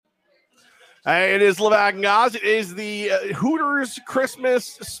Hey, it is Levack and Oz. It is the Hooters Christmas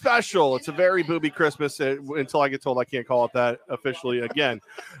special. It's a very booby Christmas until I get told I can't call it that officially again.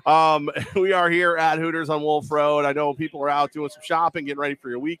 We are here at Hooters on Wolf Road. I know people are out doing some shopping, getting ready for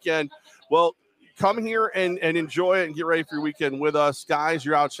your weekend. Well, come here and enjoy it and get ready for your weekend with us. Guys,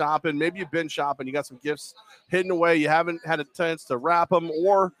 you're out shopping. Maybe you've been shopping. You got some gifts hidden away. You haven't had a chance to wrap them,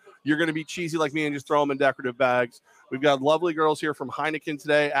 or you're going to be cheesy like me and just throw them in decorative bags. We've got lovely girls here from Heineken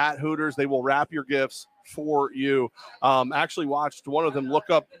today at Hooters. They will wrap your gifts for you. Actually watched one of them look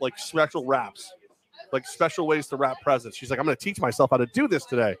up like special wraps, like special ways to wrap presents. She's like, I'm going to teach myself how to do this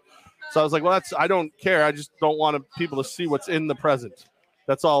today. So I was like, well, I don't care. I just don't want people to see what's in the present.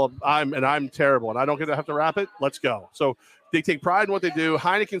 That's all. I'm terrible, and I don't get to have to wrap it. Let's go. So they take pride in what they do.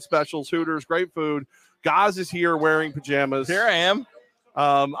 Heineken specials, Hooters, great food. Gaz is here wearing pajamas. Here I am.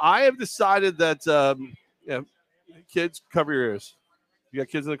 I have decided that kids, cover your ears. You got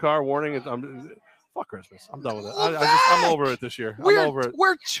kids in the car. Warning. Fuck Christmas. I'm done with it. I'm over it this year. I'm over it.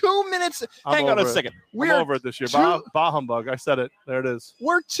 We're 2 minutes. Hang on a second. I'm over it this year. Bah humbug. I said it. There it is.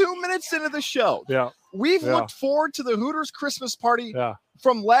 We're 2 minutes into the show. Yeah. We've looked forward to the Hooters Christmas party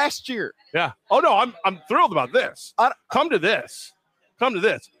from last year. Yeah. Oh no, I'm thrilled about this. Come to this.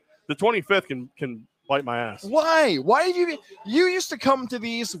 The 25th can bite my ass. Why? Why have you used to come to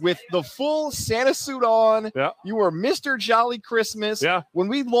these with the full Santa suit on? Yeah. You were Mr. Jolly Christmas. Yeah. When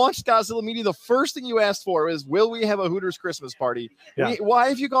we launched Godzilla Media, the first thing you asked for was, will we have a Hooters Christmas party? Yeah. Why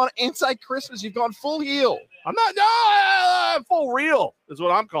have you gone anti-Christmas? You've gone full heel. I'm not full real is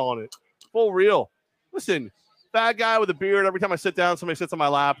what I'm calling it. Full real. Listen, bad guy with a beard. Every time I sit down, somebody sits on my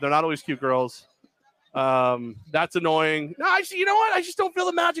lap. They're not always cute girls. That's annoying. No, you know what? I just don't feel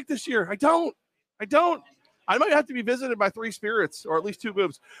the magic this year. I don't. I might have to be visited by 3 spirits or at least 2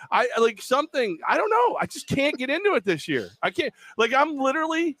 boobs. I don't know. I just can't get into it this year. I can't. Like, I'm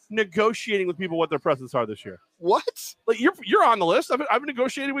literally negotiating with people what their presents are this year. What? Like, you're on the list. I've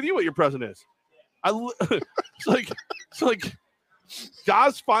negotiated with you what your present is. It's like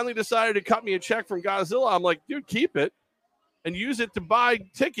Gaz finally decided to cut me a check from Godzilla. I'm like, dude, keep it and use it to buy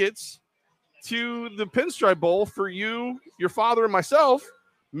tickets to the Pinstripe Bowl for you, your father, and myself.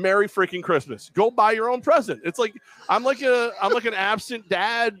 Merry freaking Christmas. Go buy your own present. It's like I'm like an absent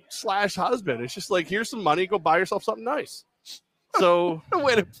dad / husband. It's just like, here's some money, go buy yourself something nice. So the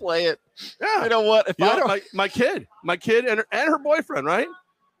way to play it. Yeah. You know what? If I don't my kid and her boyfriend, right?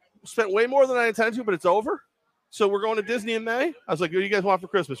 Spent way more than I intended to, but it's over. So we're going to Disney in May. I was like, what do you guys want for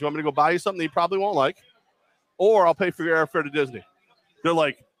Christmas? You want me to go buy you something that you probably won't like? Or I'll pay for your airfare to Disney. They're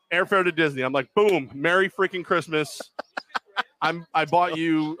like, airfare to Disney. I'm like, boom, Merry freaking Christmas. I bought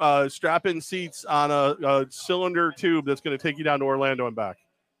you strap-in seats on a cylinder tube that's going to take you down to Orlando and back.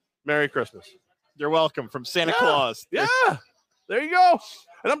 Merry Christmas. You're welcome from Santa Claus. Yeah, there you go.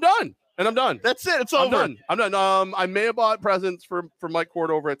 And I'm done. That's it. It's over. I'm done. I may have bought presents for Mike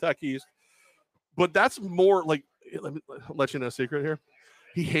Cord over at Tech East, but that's more like, let me let you know a secret here.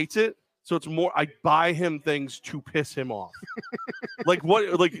 He hates it. So it's more, I buy him things to piss him off. Like,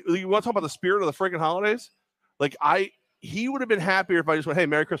 what? Like, you want to talk about the spirit of the freaking holidays? Like, he would have been happier if I just went, hey,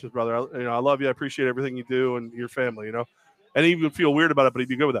 Merry Christmas, brother. I love you. I appreciate everything you do and your family, and he would feel weird about it, but he'd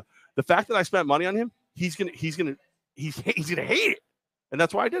be good with that. The fact that I spent money on him, he's gonna hate it. And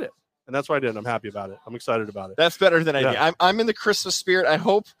that's why I did it. And that's why I did. I'm happy about it. I'm excited about it. That's better than I did. I'm in the Christmas spirit. I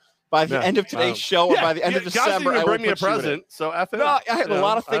hope by the end of today's show or by the end of December, I bring me a present. So F it. No, I had a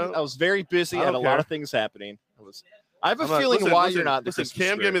lot of things. I was very busy. I had a lot of things happening. I have a feeling why you're not. Listen,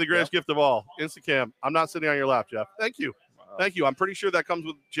 Cam gave me the greatest gift of all. Instant Cam. I'm not sitting on your lap, Jeff. Thank you. Wow. Thank you. I'm pretty sure that comes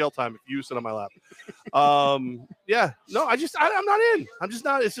with jail time if you sit on my lap. Yeah. No, I'm not in. I'm just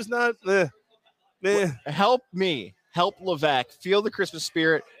not. It's just not. Help me. Help Levack feel the Christmas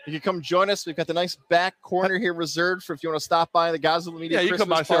spirit. You can come join us. We've got the nice back corner here reserved for if you want to stop by the Godzilla Media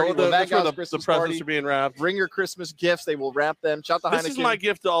Christmas party. That's where the presents are being wrapped. Bring your Christmas gifts. They will wrap them. Shout to Heineken. This is my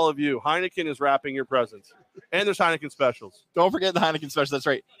gift to all of you. Heineken is wrapping your presents. And there's Heineken specials. Don't forget the Heineken specials. That's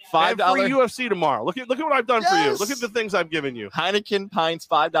right. $5. And free UFC tomorrow. Look at what I've done for you. Look at the things I've given you. Heineken pints,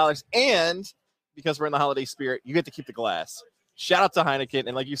 $5. And because we're in the holiday spirit, you get to keep the glass. Shout out to Heineken.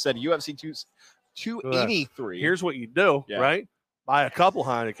 And like you said, UFC 283. Here's what you do, right? Buy a couple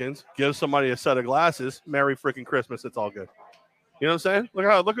Heinekens, give somebody a set of glasses. Merry freaking Christmas. It's all good. You know what I'm saying? Look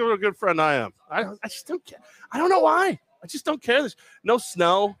at what a good friend I am. I just don't care. I don't know why. I just don't care. There's no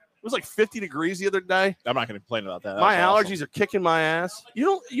snow. It was like 50 degrees the other day. I'm not going to complain about that. My allergies are kicking my ass.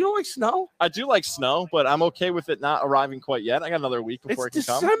 You don't like snow? I do like snow, but I'm okay with it not arriving quite yet. I got another week before it can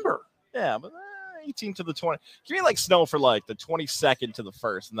come. It's December. Yeah, but 18 to the 20. Give me like snow for like the 22nd to the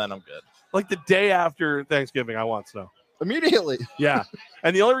 1st, and then I'm good. Like the day after Thanksgiving, I want snow. immediately. Yeah.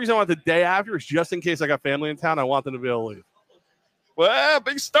 And the only reason I want the day after is just in case I got family in town. I want them to be able to leave. Well,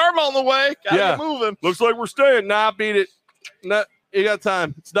 big storm on the way. Gotta get moving. Looks like we're staying. Nah, beat it. Nah, you got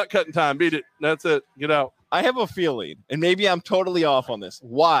time. It's nut cutting time. Beat it. That's it. Get out. I have a feeling, and maybe I'm totally off on this.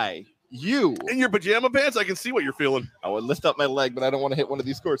 Why you in your pajama pants? I can see what you're feeling. I would lift up my leg, but I don't want to hit one of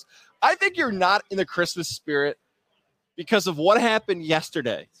these scores. I think you're not in the Christmas spirit because of what happened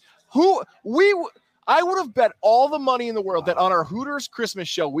yesterday. I would have bet all the money in the world that on our Hooters Christmas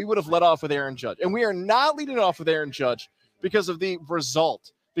show, we would have let off with Aaron Judge. And we are not leading off with Aaron Judge because of the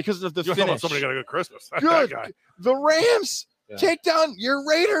result, because of the finish. Somebody got a good Christmas. Good. The Rams take down your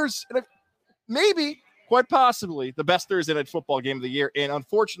Raiders. And maybe, quite possibly, the best Thursday night football game of the year. And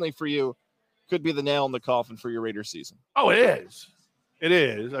unfortunately for you, could be the nail in the coffin for your Raiders season. Oh, it is. It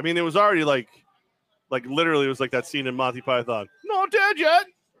is. I mean, it was already like literally it was like that scene in Monty Python. Not dead yet.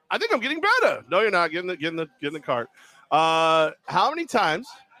 I think I'm getting better. No, you're not. Get in the cart. How many times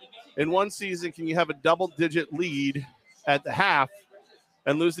in one season can you have a double-digit lead at the half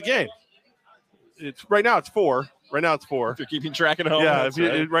and lose the game? Right now it's 4. If you're keeping track at home. Yeah,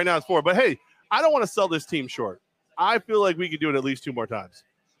 right now it's 4. But hey, I don't want to sell this team short. I feel like we could do it at least 2 more times.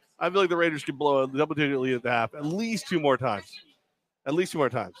 I feel like the Raiders could blow a double-digit lead at the half at least 2 more times. At least 2 more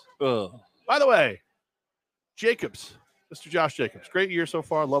times. Ugh. By the way, Jacobs. Mr. Josh Jacobs. Great year so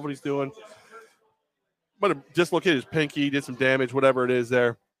far. Love what he's doing. But dislocated his pinky, did some damage, whatever it is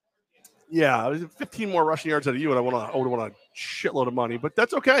there. Yeah, 15 more rushing yards out of you, and I would want a shitload of money. But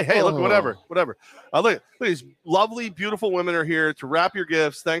that's okay. Hey, look, whatever. Look, these lovely, beautiful women are here to wrap your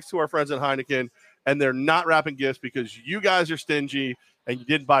gifts, thanks to our friends at Heineken. And they're not wrapping gifts because you guys are stingy and you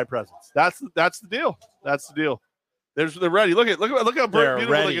didn't buy presents. That's the deal. That's the deal. They're ready. Look how beautiful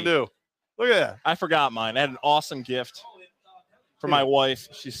they can do. Look at that. I forgot mine. I had an awesome gift for my wife.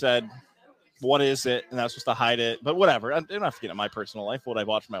 She said, "What is it?" And I was supposed to hide it, but whatever. I'm not forgetting my personal life, what I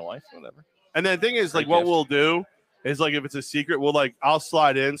bought for my wife, whatever. And the thing is, what we'll do is, if it's a secret, I'll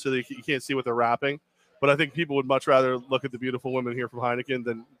slide in so that you can't see what they're wrapping. But I think people would much rather look at the beautiful women here from Heineken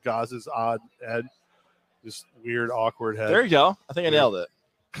than Gaz's odd head, just weird, awkward head. There you go. I think I nailed it.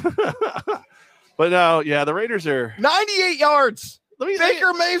 But no, the Raiders are 98 yards.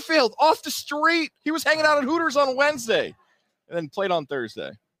 Baker Mayfield off the street. He was hanging out at Hooters on Wednesday and then played on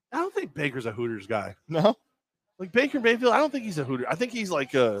Thursday. I don't think Baker's a Hooters guy. No? Baker Mayfield, I don't think he's a Hooter. I think he's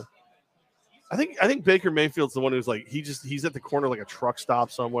I think Baker Mayfield's the one who's he's at the corner like a truck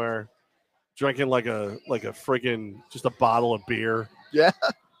stop somewhere, drinking like a friggin' just a bottle of beer. Yeah.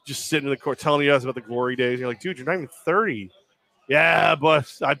 Just sitting in the court telling you guys about the glory days. You're like, dude, you're not even 30. Yeah,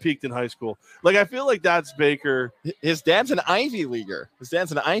 but I peaked in high school. I feel like that's Baker. His dad's an Ivy Leaguer. His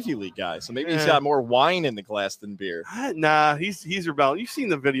dad's an Ivy League guy, so maybe he's got more wine in the glass than beer. Nah, he's rebelling. You've seen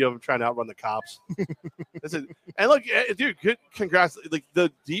the video of him trying to outrun the cops. And look, dude, congrats.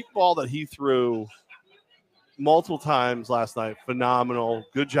 The deep ball that he threw multiple times last night, phenomenal.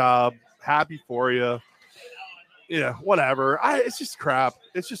 Good job. Happy for you. Yeah, whatever. It's just crap.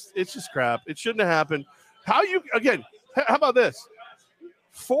 It's just crap. It shouldn't have happened. How about this?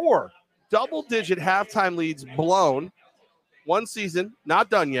 4 double-digit halftime leads blown. One season, not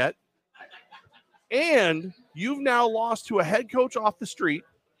done yet. And you've now lost to a head coach off the street.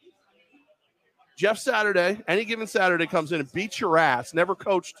 Jeff Saturday, any given Saturday, comes in and beats your ass. Never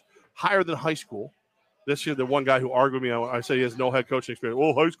coached higher than high school. This year, the one guy who argued with me, I said he has no head coaching experience.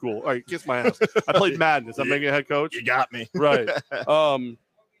 Oh, high school. All right, kiss my ass. I played Madden. Is that making a head coach? You got me. Right. And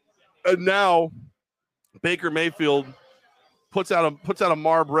now Baker Mayfield puts out a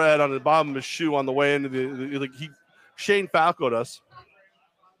Marb on the bottom of his shoe on the way into Shane Falco'd us.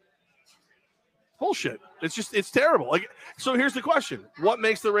 Bullshit. It's terrible. So here's the question: what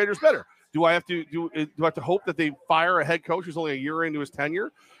makes the Raiders better? Do I have to hope that they fire a head coach who's only a year into his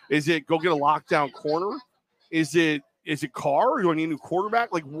tenure? Is it go get a lockdown corner? Is it Carr? Or do I need a new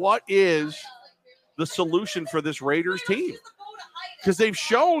quarterback? What is the solution for this Raiders team? Because they've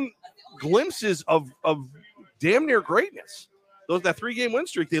shown glimpses of damn near greatness. That 3-game win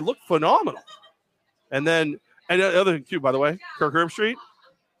streak, they look phenomenal. And the other thing too, by the way, Kirk Herbstreit,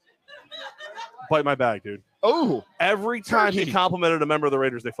 bite my bag, dude. Oh, every time he complimented a member of the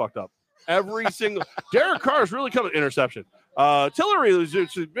Raiders, they fucked up. Every single Derek Carr is really coming interception. Tillery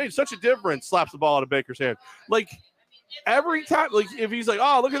made such a difference. Slaps the ball out of Baker's hand. Every time, if he's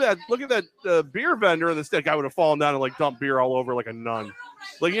oh, look at that beer vendor, and the guy would have fallen down and dumped beer all over like a nun.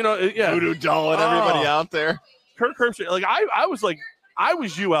 Voodoo doll and everybody out there. Kirk Herbstreit, I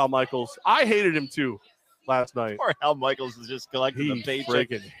was you, Al Michaels. I hated him too last night. Poor Al Michaels is just collecting the paycheck.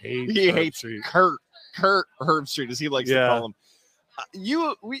 He hates Kurt Herbstreit, as he likes to call him.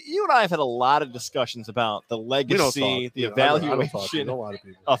 You and I have had a lot of discussions about the legacy, the evaluation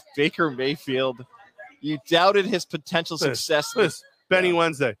of Baker Mayfield. You doubted his potential success. Benny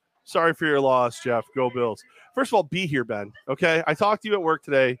Wednesday. Sorry for your loss, Jeff. Go Bills. First of all, be here, Ben. Okay, I talked to you at work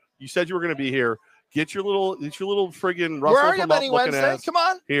today. You said you were going to be here. Get your little friggin' Russell. Where are you, Benny Wednesday? Ass. Come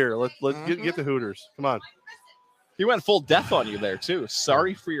on. Here, let's get the Hooters. Come on. He went full death on you there too.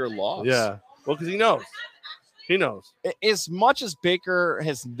 Sorry for your loss. Yeah. Well, because he knows. He knows. As much as Baker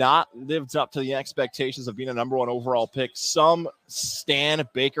has not lived up to the expectations of being a number 1 overall pick, some Stan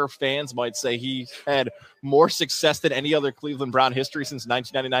Baker fans might say he had more success than any other Cleveland Brown history since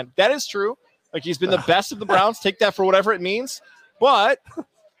 1999. That is true. Like, he's been the best of the Browns. Take that for whatever it means. But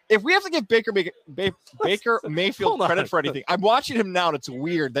if we have to give Baker Mayfield credit for anything, I'm watching him now, and it's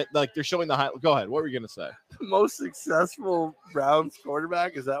weird that like they're showing the highlight. Go ahead. What were you going to say? Most successful Browns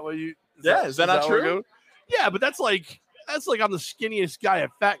quarterback? Is that what you? Is that not true? Yeah, but that's like I'm the skinniest guy at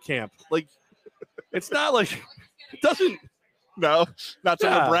fat camp. Like, it's not like it doesn't. No, not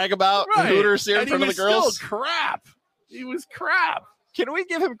something to brag about. Right. Hooters here in front of the girls. Still crap. He was crap. Can we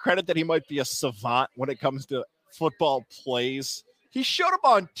give him credit that he might be a savant when it comes to football plays? He showed up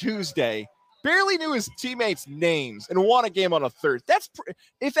on Tuesday, barely knew his teammates' names, and won a game on a third. That's,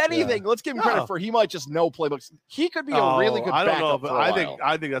 if anything, let's give him credit for he might just know playbooks. He could be a really good backup. I don't know, but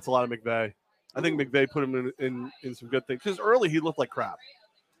I think that's a lot of McVay. I think McVay put him in some good things because early he looked like crap.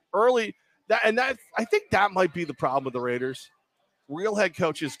 I think that might be the problem with the Raiders. Real head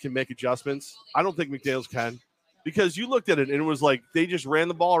coaches can make adjustments. I don't think McDaniels can, because you looked at it and it was like they just ran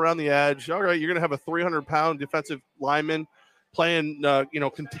the ball around the edge. All right, you're going to have a 300-pound defensive lineman playing,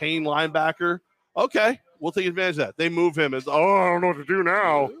 contained linebacker. Okay, we'll take advantage of that. They move him as, I don't know what to do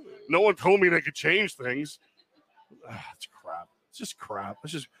now. No one told me they could change things. It's crap. It's just crap.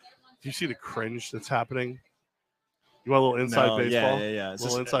 Do you see the cringe that's happening? You want a little inside baseball? Yeah.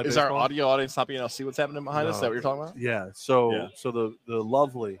 Is our audio audience not being able to see what's happening behind us? Is that what you're talking about? Yeah. So the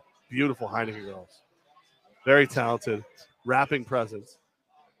lovely, beautiful Heineken girls, very talented, wrapping presents.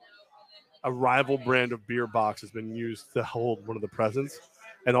 A rival brand of beer box has been used to hold one of the presents,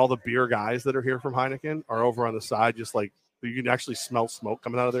 and all the beer guys that are here from Heineken are over on the side, just like you can actually smell smoke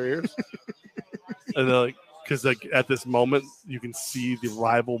coming out of their ears. And they're like, because like at this moment you can see the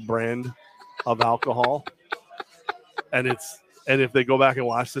rival brand of alcohol, and if they go back and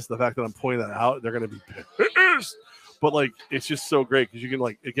watch this, the fact that I'm pointing that out, they're gonna be pissed. But like, it's just so great because you can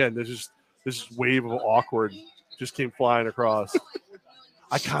like, again, there's just this wave of awkward just came flying across.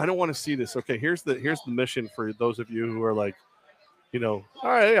 I kind of want to see this. Okay, here's the mission for those of you who are like, all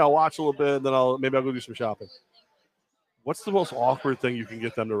right, I'll watch a little bit, and then I'll go do some shopping. What's the most awkward thing you can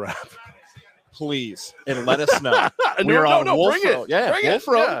get them to wrap? Please, and let us know. We're on Wolf Road. Yeah, Wolf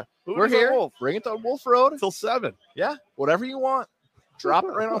Road. Yeah. We're here. Wolf. Bring it to Wolf Road until 7. Yeah, whatever you want. Drop it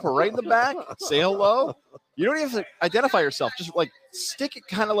right off or right in the back. Say hello. You don't even have to identify yourself. Just like stick it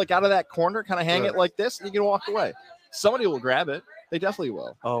kind of like out of that corner, kind of hang it like this, and you can walk away. Somebody will grab it. They definitely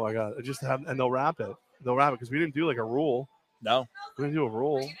will. Oh my God! And they'll wrap it. Because we didn't do like a rule. No, we didn't do a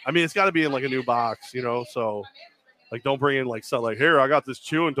rule. I mean, it's got to be in like a new box, So, like, don't bring in like something like, here, I got this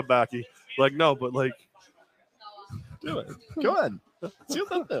chewing tobacco. Like, no, but like, do it. Go ahead. See what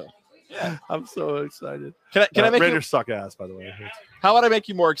they'll do. Yeah, I'm so excited. Can I make Raiders suck ass, by the way. How about I make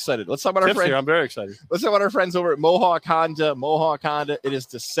you more excited? Let's talk about our friends. I'm very excited. Let's talk about our friends over at Mohawk Honda. Mohawk Honda. It is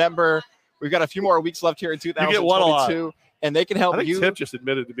December. We've got a few more weeks left here in 2022, and they can help you. Tip just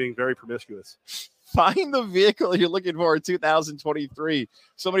admitted to being very promiscuous. Find the vehicle you're looking for in 2023.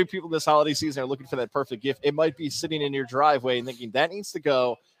 So many people this holiday season are looking for that perfect gift. It might be sitting in your driveway and thinking that needs to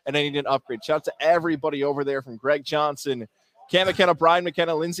go, and I need an upgrade. Shout out to everybody over there, from Greg Johnson, Cam McKenna, Brian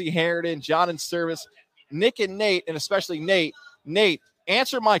McKenna, Lindsay Harridan, John in Service, Nick and Nate, and especially Nate. Nate,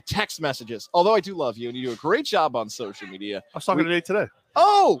 answer my text messages. Although I do love you, and you do a great job on social media. I was talking to Nate today.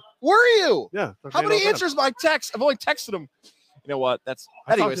 Oh, were you? Yeah. How many answers my text? I've only texted him. You know what?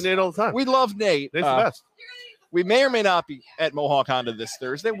 I talk to Nate all the time. We love Nate. Nate's the best. We may or may not be at Mohawk Honda this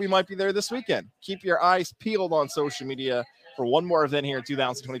Thursday. We might be there this weekend. Keep your eyes peeled on social media for one more event here in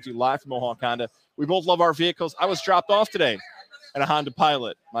 2022, live from Mohawk Honda. We both love our vehicles. I was dropped off today in a Honda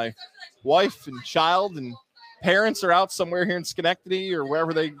Pilot. My wife and child and parents are out somewhere here in Schenectady or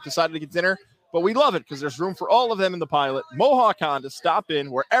wherever they decided to get dinner. But we love it because there's room for all of them in the Pilot. Mohawk Honda, stop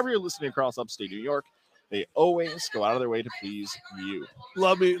in wherever you're listening across upstate New York. They always go out of their way to please you.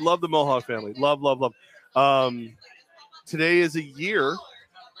 Love the Mohawk family. Love. Today is a year.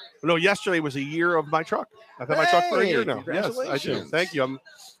 No, yesterday was a year of my truck. I've had my truck for a year now. Yes, I do. Thank you. I'm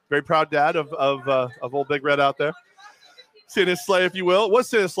very proud dad of old Big Red out there. Santa's sleigh, if you will. It was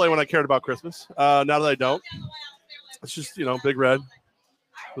Santa's sleigh when I cared about Christmas. Now that I don't. It's just, Big Red.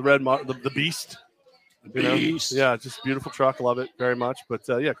 The red, the beast. Beast. Yeah, just beautiful truck. Love it very much. But,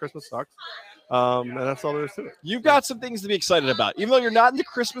 Christmas sucks. And that's all there is to it. You've got some things to be excited about. Even though you're not in the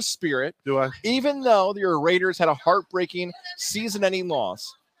Christmas spirit. Do I? Even though your Raiders had a heartbreaking season-ending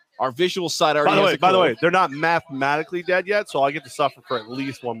loss, our visual side already By the way, they're not mathematically dead yet, so I get to suffer for at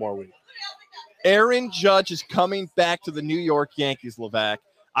least one more week. Aaron Judge is coming back to the New York Yankees, Levack.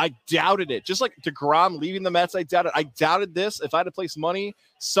 I doubted it. Just like DeGrom leaving the Mets, I doubted this. If I had to place money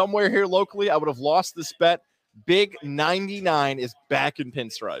somewhere here locally, I would have lost this bet. Big 99 is back in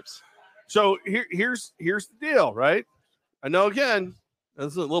pinstripes. So here's the deal, right? I know, again, this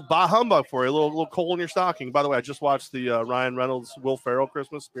is a little bah humbug for you, a little coal in your stocking. By the way, I just watched the Ryan Reynolds, Will Ferrell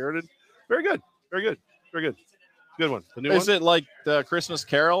Christmas Spirited. Very good. Very good. Very good. Good one. The new Is one? it like the Christmas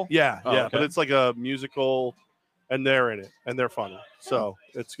Carol? Yeah, Oh, yeah. okay. But it's like a musical, and they're in it, and they're funny. So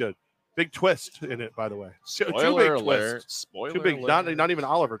it's good. Big twist in it, by the way. Spoiler Two big alert. twists. Spoiler Too big. alert. Not even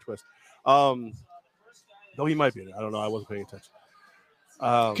Oliver twist. Though he might be in it. I don't know. I wasn't paying attention.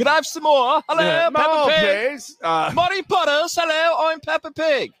 Can I have some more? Hello, Yeah, Peppa Pig. please. Monty Potters. Hello, I'm Peppa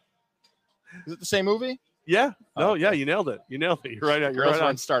Pig. Is it the same movie? Yeah. No. Oh, Yeah. You nailed it. You're right. You're Girls right on.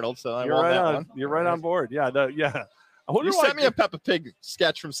 weren't startled, so I You're won right that on. one. You're right on board. Yeah. Yeah. I wonder You why sent me a Peppa Pig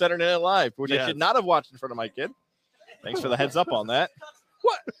sketch from Saturday Night Live, which I Yes. should not have watched in front of my kid. Thanks for the heads up on that.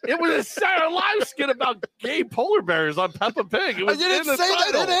 What? It was a Saturday Night Live skit about gay polar bears on Peppa Pig. It I was didn't in the say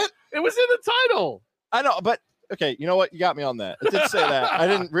title. that in it. It was in the title. I know, but okay, you know what? You got me on that. I did say that. I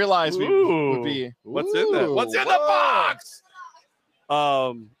didn't realize we would be. What's in there? What's in the Whoa. box?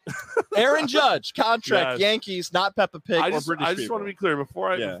 Aaron Judge contract, Yes. Yankees, not Peppa Pig I or just British want people. to be clear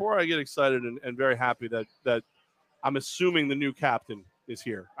before Yeah. I get excited and very happy that I'm assuming the new captain is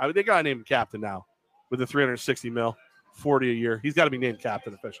here. They got to name him captain now with the 360 mil, 40 a year. He's got to be named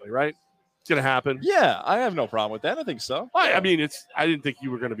captain officially, right? It's gonna happen. Yeah, I have no problem with that. I think so. I mean, I didn't think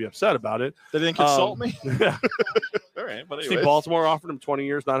you were going to be upset about it. They didn't consult me. Yeah. All right, but See, anyway. Baltimore offered him 20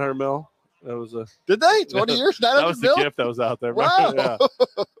 years, 900 mil. That was a Did they? 20 years? that was the 900 gift that was out there. Wow. Yeah.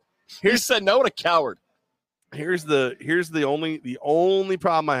 He said no to coward. Here's the only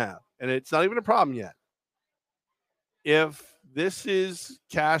problem I have, and it's not even a problem yet. If this is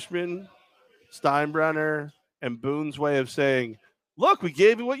Cashman, Steinbrenner, and Boone's way of saying, look, we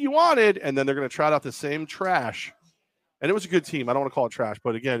gave you what you wanted, and then they're going to trot out the same trash. And it was a good team. I don't want to call it trash,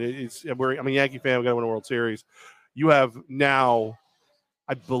 but again, I'm a Yankee fan. We got to win a World Series. You have now,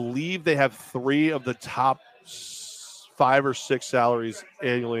 I believe they have 3 of the top 5 or 6 salaries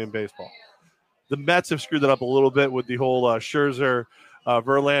annually in baseball. The Mets have screwed that up a little bit with the whole Scherzer,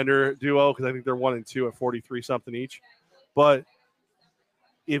 Verlander duo, because I think they're 1 and 2 at 43 something each. But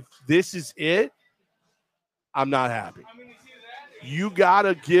if this is it, I'm not happy. You got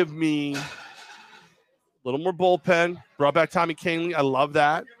to give me a little more bullpen. Brought back Tommy Kahnle. I love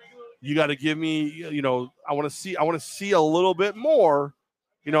that. You got to give me, I want to see a little bit more.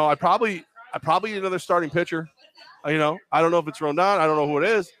 I probably need another starting pitcher. I don't know if it's Rondon. I don't know who it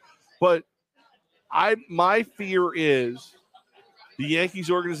is, but my fear is the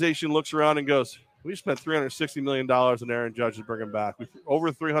Yankees organization looks around and goes, we spent $360 million on Aaron Judge to bring him back. We've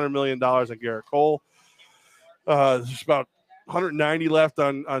over $300 million on Garrett Cole. There's about 190 left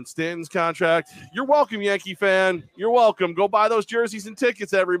on Stanton's contract. You're welcome, Yankee fan. You're welcome. Go buy those jerseys and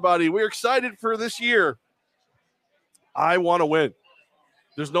tickets, everybody. We're excited for this year. I want to win.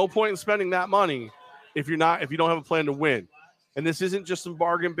 There's no point in spending that money if you don't have a plan to win. And this isn't just some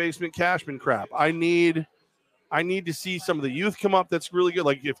bargain basement Cashman crap. I need to see some of the youth come up that's really good.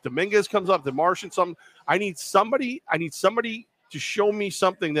 Like if Dominguez comes up, the Martian, I need somebody to show me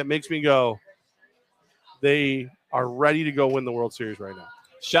something that makes me go, they are ready to go win the World Series right now.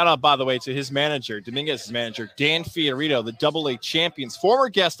 Shout out, by the way, to his manager, Dominguez's manager, Dan Fiorito, the AA champions, former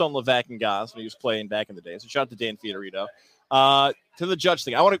guest on Levack and Goss when he was playing back in the day. So shout out to Dan Fiorito. To the Judge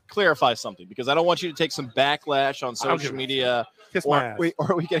thing, I want to clarify something because I don't want you to take some backlash on social media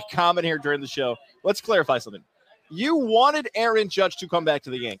or we get a comment here during the show. Let's clarify something. You wanted Aaron Judge to come back to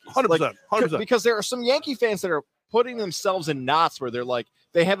the Yankees. 100%. 100%. Because there are some Yankee fans that are putting themselves in knots where they're like,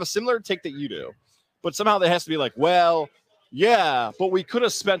 they have a similar take that you do, but somehow there has to be like, well, yeah, but we could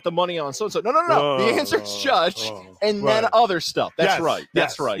have spent the money on so-and-so. No. The answer is Judge and then other stuff. That's right.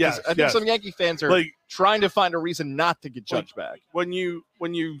 That's right. Yes, I think some Yankee fans are trying to find a reason not to get Judge back. When you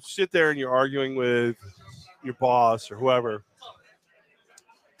sit there and you're arguing with your boss or whoever,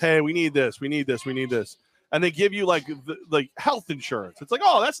 hey, we need this. And they give you like health insurance. It's like,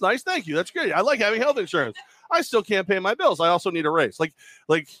 oh, that's nice. Thank you. That's great. I like having health insurance. I still can't pay my bills. I also need a raise.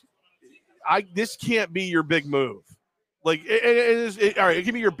 This can't be your big move. Like it is. All right, it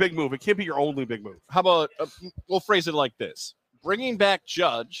can be your big move. It can't be your only big move. How about we'll phrase it like this: bringing back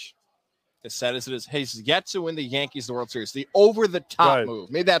Judge, as sad as it is, has yet to win the Yankees the World Series. The over-the-top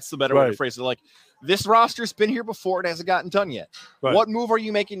move. Maybe that's the better way to phrase it. Like, this roster's been here before. It hasn't gotten done yet. Right. What move are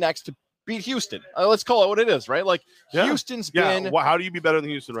you making next to beat Houston? Let's call it what it is, right? Like, Houston's been... Well, how do you be better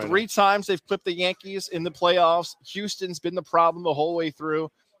than Houston right now? 3 times they've clipped the Yankees in the playoffs. Houston's been the problem the whole way through.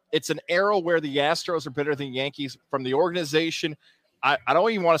 It's an era where the Astros are better than the Yankees from the organization. I don't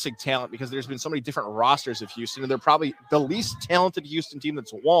even want to say talent because there's been so many different rosters of Houston, and they're probably the least talented Houston team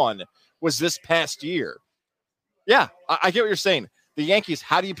that's won was this past year. Yeah, I get what you're saying. The Yankees,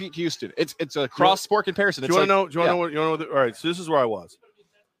 how do you beat Houston? It's a cross-sport comparison. Do you want to know what? All right, so this is where I was.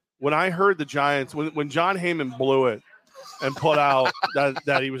 When I heard the Giants, when John Heyman blew it and put out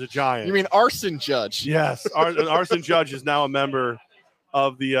that he was a Giant. You mean Arson Judge? Yes, Arson Judge is now a member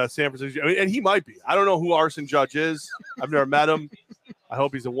of the San Francisco, and he might be. I don't know who Arson Judge is. I've never met him. I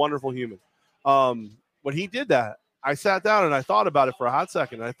hope he's a wonderful human. When he did that, I sat down and I thought about it for a hot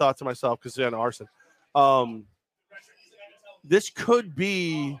second. And I thought to myself, because then Arson, this could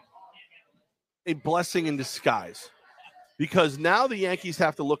be a blessing in disguise, because now the Yankees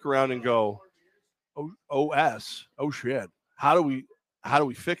have to look around and go, oh shit, how do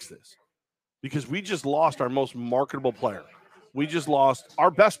we fix this? Because we just lost our most marketable player. We just lost our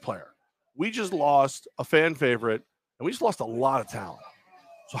best player. We just lost a fan favorite, and we just lost a lot of talent.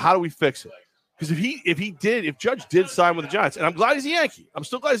 So how do we fix it? Because if Judge did sign with the Giants, and I'm glad he's a Yankee. I'm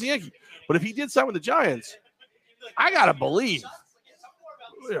still glad he's a Yankee. But if he did sign with the Giants, I gotta believe,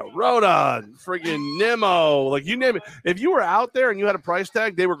 Rodon, friggin' Nimmo, like you name it. If you were out there and you had a price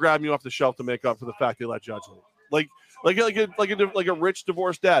tag, they were grabbing you off the shelf to make up for the fact they let Judge leave. Like a rich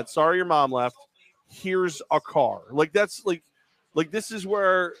divorced dad. Sorry, your mom left. Here's a car. Like that's like this is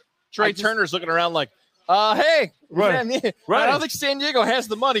where Trey Turner's looking around like, hey, man, I don't think San Diego has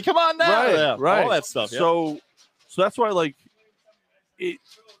the money. Come on now. Right. All that stuff. Yeah. So that's why, like, it.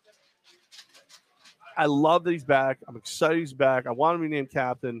 I love that he's back. I'm excited he's back. I want him to be named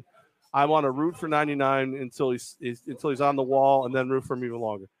captain. I want to root for 99 until he's on the wall, and then root for him even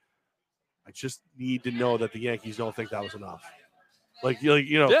longer. I just need to know that the Yankees don't think that was enough.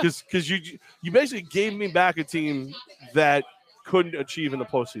 Because you basically gave me back a team that couldn't achieve in the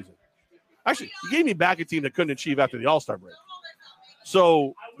postseason. Actually, you gave me back a team that couldn't achieve after the All-Star break.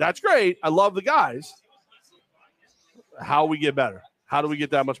 So that's great. I love the guys. How we get better? How do we get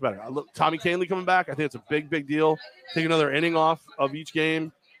that much better? Tommy Kahnle coming back. I think it's a big, big deal. Take another inning off of each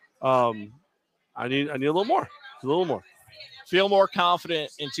game. I need a little more. A little more. Feel more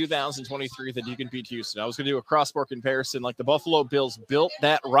confident in 2023 that you can beat Houston. I was going to do a cross-sport comparison. Like the Buffalo Bills built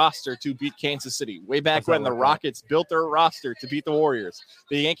that roster to beat Kansas City way back when the Rockets built their roster to beat the Warriors.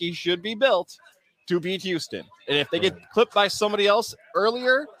 The Yankees should be built to beat Houston. And if they get clipped by somebody else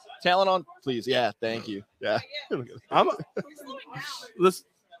earlier, talent on, please. Yeah, thank you. Yeah. Listen,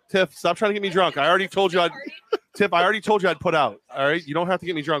 Tiff, stop trying to get me drunk. I already told you I'd put out. All right? You don't have to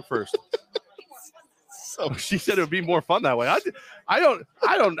get me drunk first. So she said it would be more fun that way. I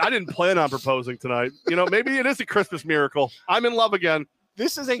didn't plan on proposing tonight. Maybe it is a Christmas miracle. I'm in love again.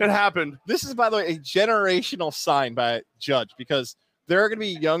 It happened. This is, by the way, a generational sign by Judge, because there are going to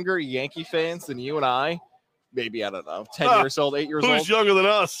be younger Yankee fans than you and I. Maybe, I don't know, 10 years old, 8 years old. Who's younger than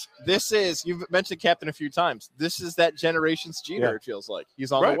us? You've mentioned Captain a few times. This is that generation's Jeter, It feels like.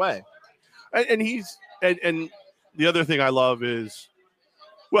 He's on the way. And the other thing I love is,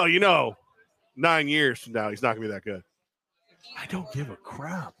 9 years from now, he's not going to be that good. I don't give a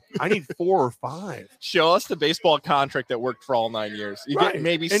crap. I need 4 or 5. Show us the baseball contract that worked for all 9 years. You get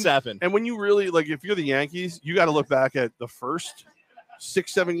maybe 7. And when you really, if you're the Yankees, you got to look back at the first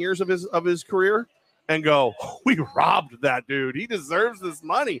 6-7 years of his career and go, we robbed that dude. He deserves this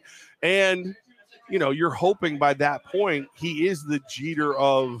money. And, you're hoping by that point he is the Jeter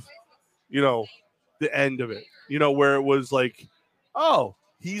of, the end of it. Where it was like, oh,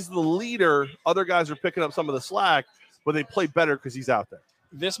 he's the leader. Other guys are picking up some of the slack, but they play better because he's out there.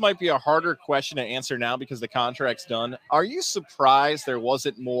 This might be a harder question to answer now because the contract's done. Are you surprised there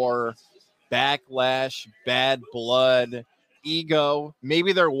wasn't more backlash, bad blood, ego?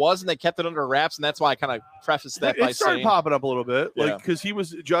 Maybe there was, and they kept it under wraps, and that's why I kind of prefaced that by saying. It started popping up a little bit, because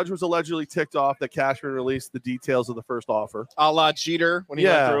Judge was allegedly ticked off that Cashman released the details of the first offer. A la Jeter when he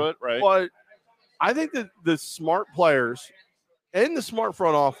went through it, right? But I think that the smart players and the smart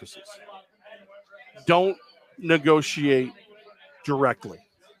front offices don't negotiate directly.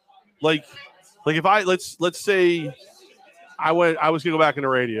 Like if let's say I was going to go back into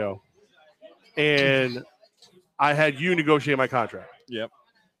radio and I had you negotiate my contract. Yep.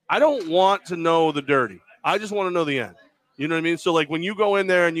 I don't want to know the dirty. I just want to know the end. You know what I mean? So like when you go in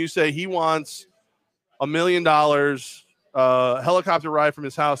there and you say he wants $1 million, helicopter ride from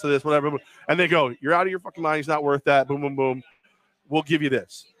his house to this, whatever, and they go, you're out of your fucking mind. He's not worth that. Boom, boom, boom. We'll give you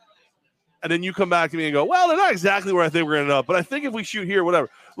this. And then you come back to me and go, well, they're not exactly where I think we're going to end up, but I think if we shoot here,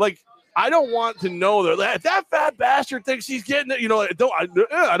 whatever. Like, I don't want to know that if that fat bastard thinks he's getting it, you know,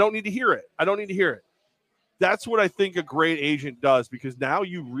 I don't need to hear it. I don't need to hear it. That's what I think a great agent does, because now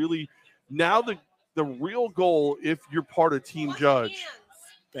you really, now the real goal, if you're part of Team Judge,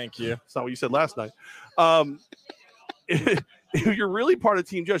 thank you. It's not what you said last night. If you're really part of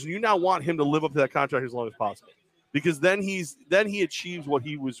Team Judge, and you now want him to live up to that contract as long as possible, because then he achieves what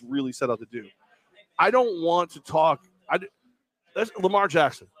he was really set out to do. I don't want to talk. That's Lamar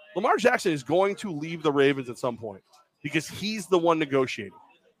Jackson. Lamar Jackson is going to leave the Ravens at some point because he's the one negotiating.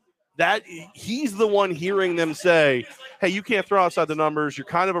 That he's the one hearing them say, "Hey, you can't throw outside the numbers. You're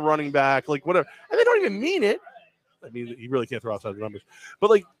kind of a running back, like whatever." And they don't even mean it. I mean, he really can't throw outside the numbers. But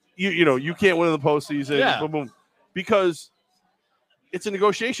like you know, you can't win in the postseason. Yeah. Boom, boom, because it's a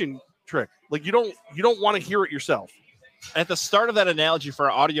negotiation trick. Like you don't want to hear it yourself. At the start of that analogy for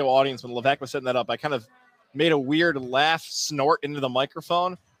our audio audience, when Levack was setting that up, I kind of made a weird laugh snort into the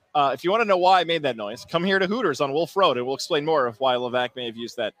microphone. If you want to know why I made that noise, come here to Hooters on Wolf Road, and we'll explain more of why Levack may have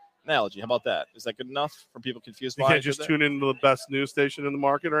used that analogy. How about that? Is that good enough for people confused? You can't just tune into the best news station in the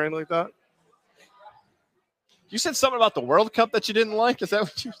market or anything like that? You said something about the World Cup that you didn't like? Is that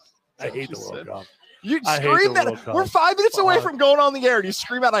what you I hate the World Cup. You scream that. We're 5 minutes away from going on the air, and you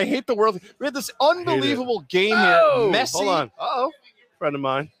scream out, I hate the world. We had this unbelievable game here. Messi. Hold on. Uh-oh. Friend of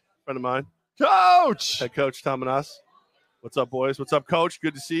mine. Coach. Head coach Tom and us. What's up, boys? What's up, Coach?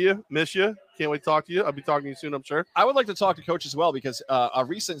 Good to see you. Miss you. Can't wait to talk to you. I'll be talking to you soon, I'm sure. I would like to talk to Coach as well, because a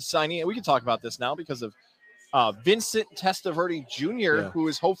recent signee, and we can talk about this now because of Vincent Testaverde Jr., who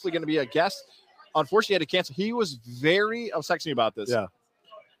is hopefully going to be a guest. Unfortunately, he had to cancel. He was I was texting you about this. Yeah.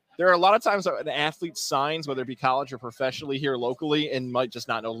 There are a lot of times that an athlete signs, whether it be college or professionally here locally, and might just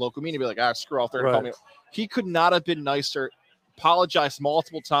not know local meaning, be like, screw off there and call me. He could not have been nicer. Apologized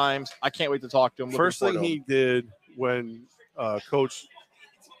multiple times. I can't wait to talk to him. First thing he did when Coach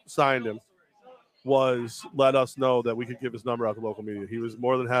signed him was let us know that we could give his number out to local media. He was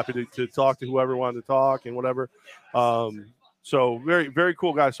more than happy to talk to whoever wanted to talk and whatever. So very, very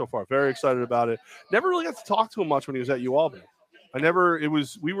cool guy so far. Very excited about it. Never really got to talk to him much when he was at Albany.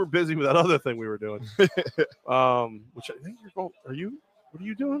 We were busy with that other thing we were doing. Which I think you're going, what are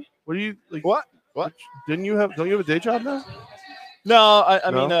you doing? What are you like? What? Don't you have a day job now? No, I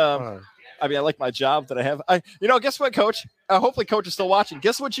mean, I like my job that I have. Guess what, Coach? Hopefully Coach is still watching.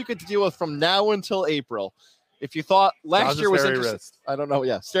 Guess what you get to deal with from now until April? If you thought last year was interesting, I don't know.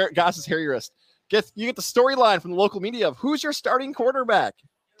 Yeah. Goss's hairy wrist. You get the storyline from the local media of who's your starting quarterback.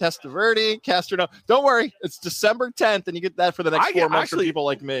 Testaverde, Castro. Don't worry, it's December 10th, and you get that for the next 4 months for people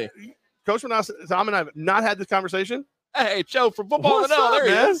like me. Coach Manassa, Tom and I have not had this conversation. Hey, Joe from Football Manila, there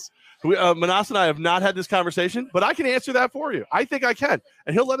he is. Manassa and I have not had this conversation, but I can answer that for you. I think I can,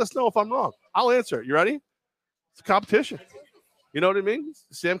 and he'll let us know if I'm wrong. I'll answer it. You ready? It's a competition. You know what I mean?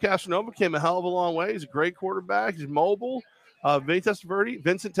 Sam Castronova came a hell of a long way. He's a great quarterback. He's mobile. Vincent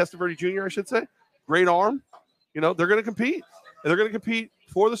Testaverde Jr., I should say. Great arm. You know, they're going to compete. And they're going to compete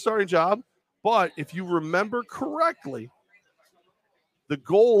for the starting job. But if you remember correctly, the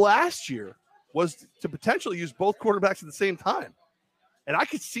goal last year was to potentially use both quarterbacks at the same time. And I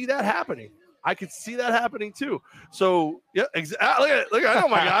could see that happening. I could see that happening too. So, yeah, exactly. Look at, oh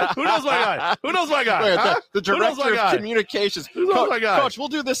my God. Who knows my guy? Huh? The director of communications. Coach, we'll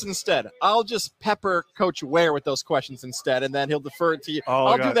do this instead. I'll just pepper Coach Ware with those questions instead, and then he'll defer it to you.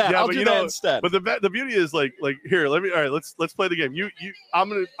 I'll do that. Yeah, I'll do that instead. But the beauty is like here, all right, let's play the game.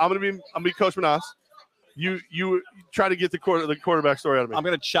 I'm gonna be Coach Manas. You try to get the quarterback story out of me. I'm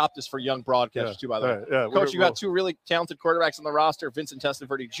going to chop this for young broadcasters too, by the way. Yeah, Coach, you got two really talented quarterbacks on the roster. Vincent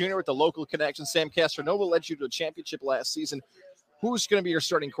Testaverde Jr. with the local connection. Sam Castronova led you to a championship last season. Who's going to be your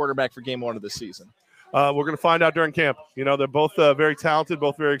starting quarterback for game 1 of the season? We're going to find out during camp. You know, they're both very talented,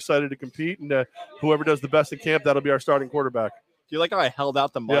 both very excited to compete, and whoever does the best in camp, that'll be our starting quarterback. Do you like how I held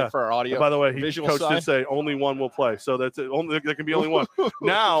out the mic for our audio? And by the way, Coach side? did say only one will play, so that's it. There can be only one.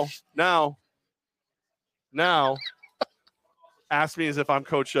 Now, ask me as if I'm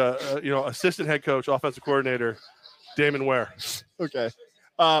coach, assistant head coach, offensive coordinator, Damon Ware. Okay.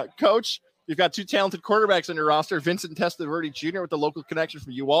 Coach, you've got 2 talented quarterbacks on your roster. Vincent Testaverde Jr. with the local connection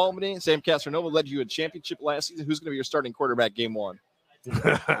from Albany. Sam Castronova led you to a championship last season. Who's going to be your starting quarterback game 1? You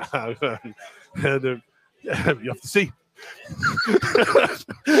have to see.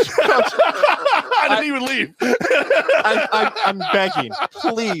 I didn't even leave. I'm begging,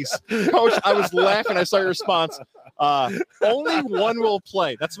 please, Coach. I was laughing. I saw your response. Only one will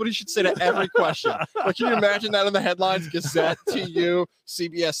play. That's what he should say to every question. Like, can you imagine that in the headlines? Gazette, TU,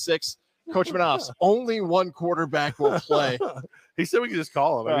 CBS 6. Coach Manas, only one quarterback will play. He said we could just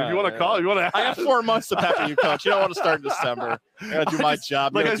call him. I mean, if you want to call, you want to. I have 4 months to pepper you, Coach. You don't want to start in December. I got to do my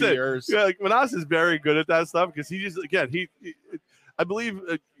job. Like I said, yours. Yeah, like Manas is very good at that stuff because he just he I believe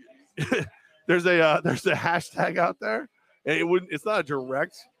there's a hashtag out there, and it's not a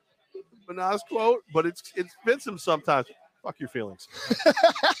direct Manas quote, but it fits him sometimes. Fuck your feelings.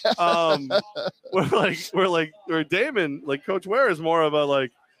 Where Damon, like Coach Ware, is more of a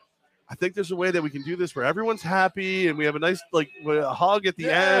like, I think there's a way that we can do this where everyone's happy and we have a nice a hug at the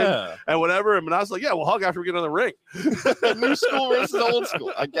end and whatever. And Manas like, yeah, we'll hug after we get on the ring. New school versus old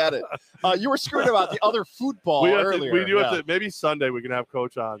school. I get it. You were screwing about the other football earlier. We do have to. Maybe Sunday we can have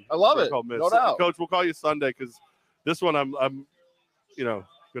Coach on. I love it. No doubt. Coach, we'll call you Sunday because this one I'm gonna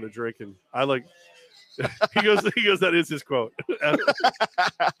drink and I like. he goes. That is his quote.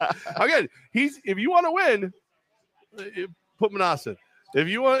 Again, if you want to win, put Manas in. If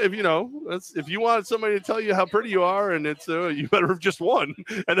you want somebody to tell you how pretty you are, and it's you better have just won,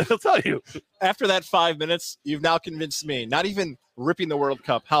 and then he'll tell you. After that 5 minutes, you've now convinced me, not even ripping the World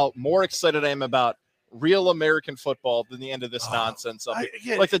Cup, how more excited I am about real American football than the end of this nonsense.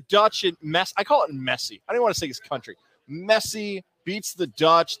 Like the Dutch and mess. I call it messy. I don't want to say his country. Messi beats the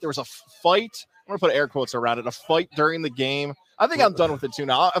Dutch. There was a fight. I'm going to put air quotes around it. A fight during the game. I think I'm done with it too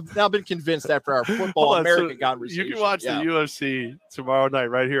now. I've now been convinced after our football American conversation. You can watch the UFC tomorrow night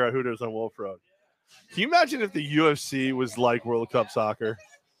right here at Hooters on Wolf Road. Can you imagine if the UFC was like World Cup soccer?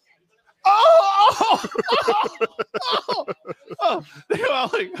 I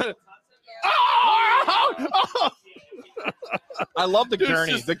love the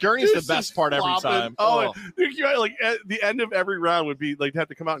gurney. The gurney's the best part every time. Like at the end of every round would be like have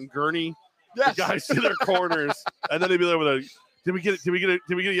to come out and gurney the guys to their corners, and then they'd be there with a. Did we get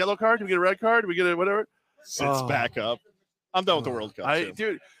a yellow card? Did we get a red card? Did we get a whatever? Sits back up. I'm done with the World Cup.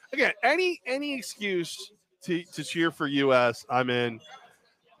 Dude, again, any excuse to cheer for US, I'm in.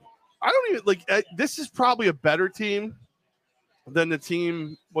 I don't even this is probably a better team than the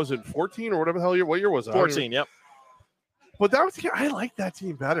team. Was it 14 or whatever the hell what year was it? 14. Yep. But I like that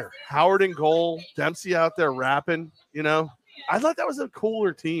team better. Howard in goal, Dempsey out there rapping. I thought that was a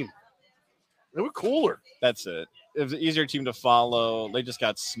cooler team. They were cooler. That's it. It was an easier team to follow. They just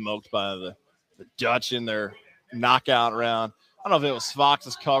got smoked by the Dutch in their knockout round. I don't know if it was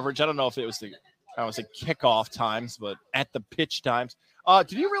Fox's coverage. I don't know if it was kickoff times, but at the pitch times.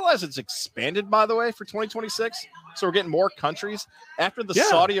 Did you realize it's expanded, by the way, for 2026? So we're getting more countries. After the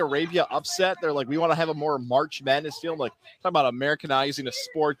Saudi Arabia upset, they're like, we want to have a more March Madness feel. Like, talking about Americanizing a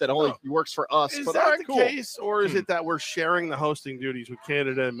sport that only works for us. Is that the case, or is it that we're sharing the hosting duties with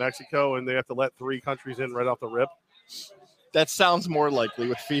Canada and Mexico, and they have to let 3 countries in right off the rip? That sounds more likely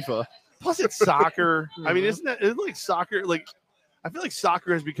with FIFA. Plus, it's soccer. I mean, isn't it like soccer? Like, I feel like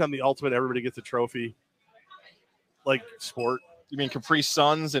soccer has become the ultimate everybody gets a trophy, like, sport. You mean Capri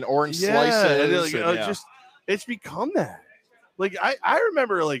Suns and orange slices? It's become that. Like, I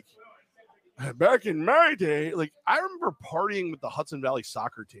remember, like, back in my day, like, I remember partying with the Hudson Valley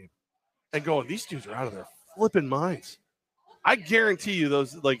soccer team and going, these dudes are out of their flipping minds. I guarantee you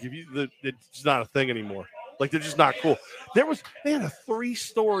those, like, it's not a thing anymore. Like, they're just not cool. They had a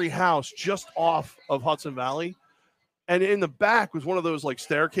 3-story house just off of Hudson Valley. And in the back was one of those, like,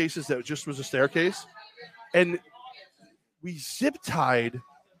 staircases that just was a staircase. And we zip-tied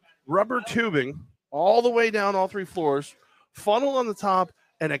rubber tubing all the way down all 3 floors, funnel on the top,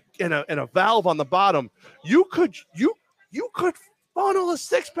 and a valve on the bottom. You could funnel a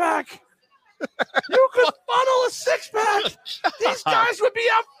 6-pack. You could funnel a 6-pack. These guys would be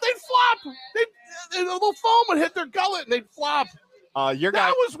up. They'd flop. The little foam would hit their gullet and they'd flop.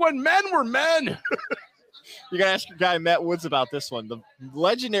 That was when men were men. You got to ask your guy, Matt Woods, about this one. The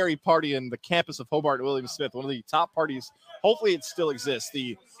legendary party in the campus of Hobart and William Smith, one of the top parties. Hopefully it still exists.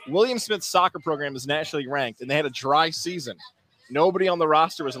 The William Smith soccer program is nationally ranked, and they had a dry season. Nobody on the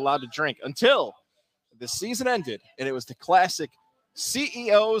roster was allowed to drink until the season ended, and it was the classic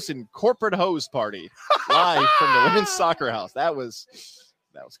CEOs and corporate hose party live from the women's soccer house. That was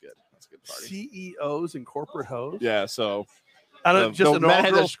good. That's a good party. CEOs and corporate hose? Yeah, so just an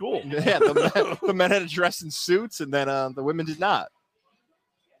all-girl school. Yeah, the men had to dress in suits, and then the women did not.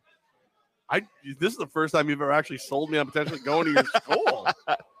 This is the first time you've ever actually sold me on potentially going to your school.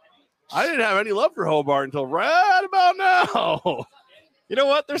 I didn't have any love for Hobart until right about now. You know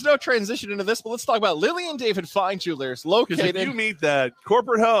what? There's no transition into this, but let's talk about Lily and David Fine Jewelers, located. If you meet that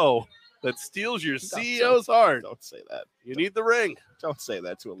corporate hoe that steals your CEO's heart, don't say that. You need the ring. Don't say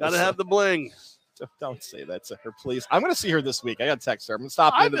that to a Gotta have the bling. Don't say that to her, please. I'm going to see her this week. I got to text her. I'm going to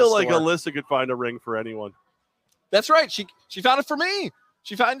stop. I feel like Alyssa could find a ring for anyone. That's right. She found it for me.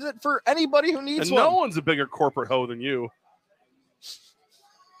 She finds it for anybody who needs one. And no one's a bigger corporate hoe than you.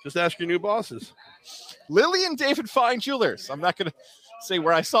 Just ask your new bosses. Lily and David Fine Jewelers. I'm not going to say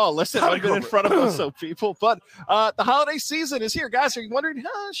where I saw Alyssa. I've been in front of them, so people. But the holiday season is here. Guys, are you wondering,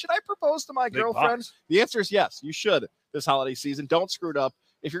 should I propose to my girlfriend? The answer is yes, you should this holiday season. Don't screw it up.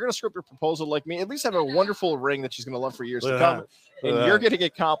 If you're going to screw up your proposal like me, at least have a wonderful ring that she's going to love for years to come. And you're going to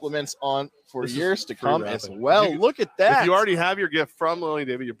get compliments on for years to come as well. Look at that. If you already have your gift from Lily and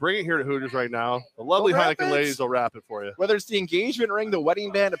David, you bring it here to Hooters right now. The lovely Heineken ladies will wrap it for you. Whether it's the engagement ring, the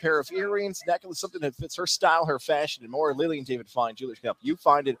wedding band, a pair of earrings, necklace, something that fits her style, her fashion, and more, Lily and David Fine Jewelers can help you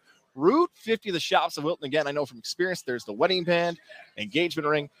find it. Route 50, the shops of Wilton. Again, I know from experience, there's the wedding band, engagement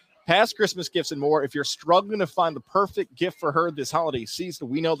ring, past Christmas gifts, and more. If you're struggling to find the perfect gift for her this holiday season,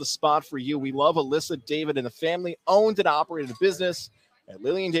 we know the spot for you. We love Alyssa, David, and the family owned and operated business at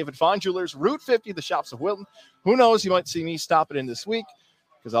Lily and David Fine Jewelers, Route 50, the shops of Wilton. Who knows? You might see me stopping in this week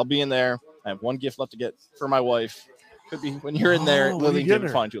because I'll be in there. I have one gift left to get for my wife. Could be when you're in there, Lily and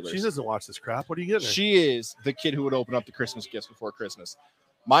David Fine Jewelers. She doesn't watch this crap. What are you getting her? She is the kid who would open up the Christmas gifts before Christmas.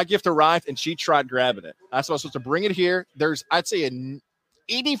 My gift arrived, and she tried grabbing it. I was supposed to bring it here. There's, I'd say, an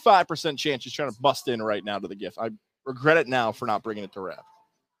 85% chance she's trying to bust in right now to the gift. I regret it now for not bringing it to wrap.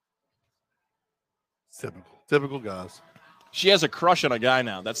 Typical guys. She has a crush on a guy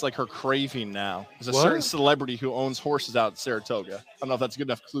now. That's like her craving now. There's a certain celebrity who owns horses out in Saratoga. I don't know if that's a good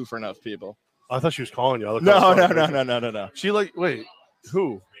enough clue for enough people. I thought she was calling you. No. She wait,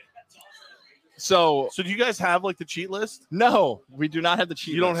 who? So do you guys have like the cheat list? No, we do not have the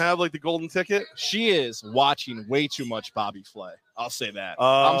cheat list. You don't have like the golden ticket? She is watching way too much Bobby Flay. I'll say that.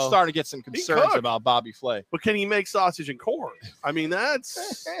 I'm starting to get some concerns about Bobby Flay. But can he make sausage and corn? I mean,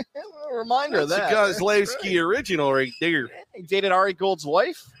 that's a reminder of that. That's a Guzlewski original right there. He dated Ari Gold's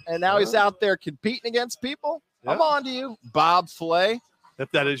wife, and now he's out there competing against people. Yeah. I'm on to you, Bob Flay.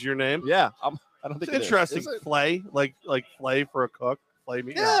 If that is your name? Yeah. I don't think it's interesting. Flay, like flay for a cook. Flay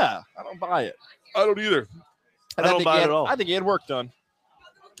meat. Yeah. I don't buy it. I don't either. I don't buy it at all. I think he had work done.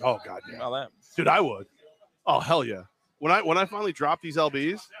 Oh, God, yeah. That. Dude, I would. Oh, hell yeah. When I finally drop these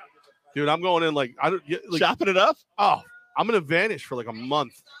LBs, dude, I'm going in like chopping it up. Oh, I'm gonna vanish for like a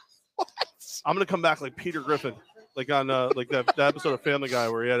month. What? I'm gonna come back like Peter Griffin, like on like that episode of Family Guy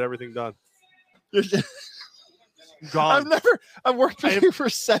where he had everything done. Gone. I've worked with you for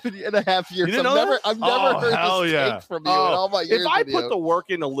 70.5 years. I've never heard this take from you in all my years. If I put the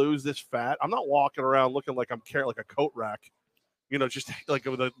work in to lose this fat, I'm not walking around looking like I'm carrying like a coat rack, just like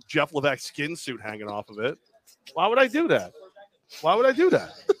with a Jeff Levack skin suit hanging off of it. Why would I do that?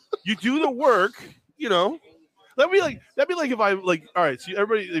 You do the work, That'd be like if I like. All right, so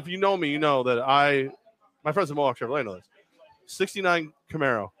everybody, if you know me, you know that my friends at Mohawk Chevrolet know this. 69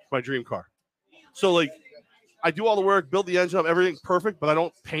 Camaro, my dream car. So like, I do all the work, build the engine up, everything perfect, but I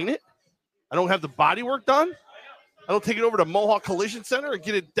don't paint it. I don't have the body work done. I don't take it over to Mohawk Collision Center and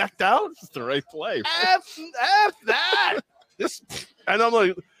get it decked out. It's the right play. F that. And I'm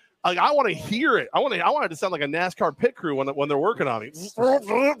like I want to hear it. I want it to sound like a NASCAR pit crew when they're working on me.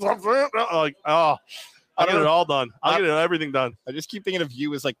 Like, oh, I'll get it all done. I'll get everything done. I just keep thinking of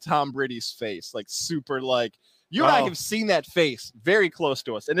you as like Tom Brady's face, like super like. You and I have seen that face very close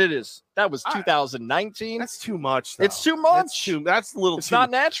to us, and that was 2019. That's too much. Though. It's too much. That's a little. It's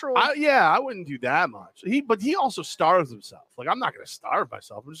not natural. I wouldn't do that much. But he also starves himself. Like I'm not going to starve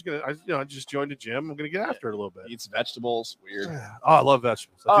myself. I'm just gonna. I just joined the gym. I'm going to get after it a little bit. Eats vegetables. Weird. Oh, I love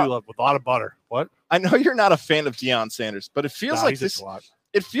vegetables. I do love with a lot of butter. What? I know you're not a fan of Deion Sanders, but it feels like this.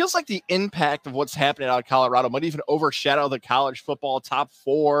 It feels like the impact of what's happening out of Colorado might even overshadow the college football top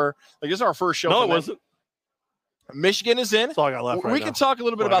 4. Like this is our first show. No, it wasn't. Michigan is in. That's all I got left. We can talk a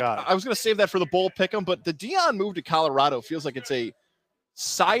little bit about. I was going to save that for the bowl pick'em, but the Deion move to Colorado feels like it's a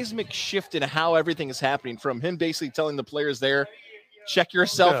seismic shift in how everything is happening. From him basically telling the players there, check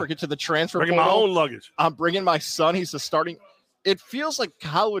yourself or get to the transfer portal. Bringing my own luggage. I'm bringing my son. He's the starting. It feels like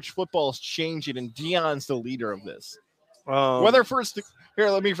college football is changing, and Deion's the leader of this. Whether first here,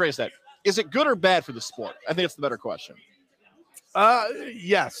 let me phrase that: is it good or bad for the sport? I think it's the better question.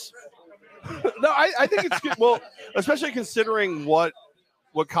 Yes. No, I think it's good. Well, especially considering what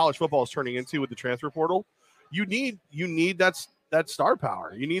college football is turning into with the transfer portal, you need that star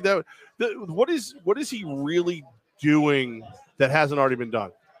power. You need that. What is he really doing that hasn't already been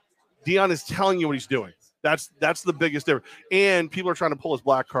done? Deion is telling you what he's doing. That's the biggest difference. And people are trying to pull his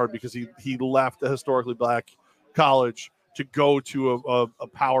black card because he left a historically black college to go to a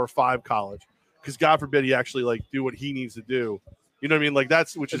Power 5 college because God forbid he actually like do what he needs to do. You know what I mean? Like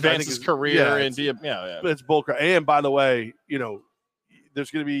that's which advance his career and be But it's bullcrap. And by the way,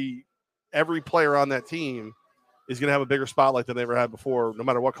 there's going to be every player on that team is going to have a bigger spotlight than they ever had before, no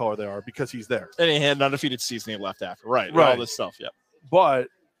matter what color they are, because he's there. And he had an undefeated season he left after, right? All this stuff, yeah. But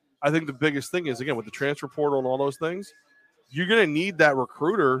I think the biggest thing is, again, with the transfer portal and all those things, you're going to need that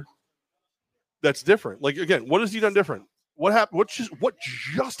recruiter that's different. Like, again, what has he done different? What happened? What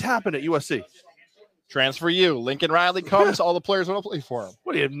just happened at USC? Transfer you. Lincoln Riley comes, all the players want to play for him.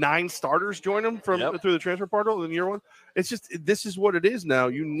 What, do you have 9 starters join him through the transfer portal in year one? It's just, this is what it is now.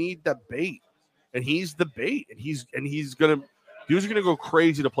 You need that bait. And he's the bait. And he's gonna go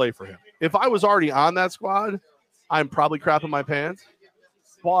crazy to play for him. If I was already on that squad, I'm probably crapping my pants.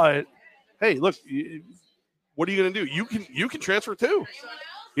 But hey, look, what are you gonna do? You can transfer too.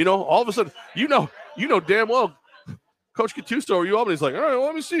 All of a sudden, you know damn well Coach Gattuso or Albany's like, all right, well,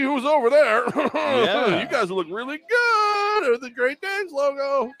 let me see who's over there. You guys look really good with the Great Danes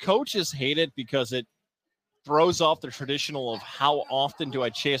logo. Coaches hate it because it throws off the traditional of how often do I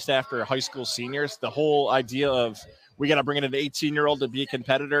chase after high school seniors. The whole idea of we got to bring in an 18-year-old to be a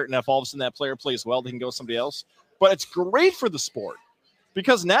competitor, and if all of a sudden that player plays well, they can go somebody else. But it's great for the sport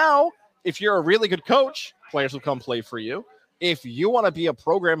because now if you're a really good coach, players will come play for you. If you want to be a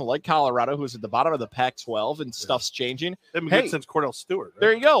program like Colorado, who's at the bottom of the Pac-12 and stuff's changing, they've been good since Cordell Stewart. Right?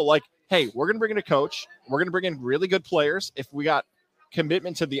 There you go. Like, hey, we're going to bring in a coach. We're going to bring in really good players. If we got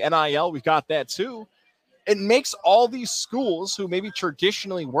commitment to the NIL, we've got that too. It makes all these schools who maybe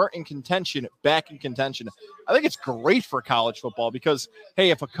traditionally weren't in contention back in contention. I think it's great for college football because,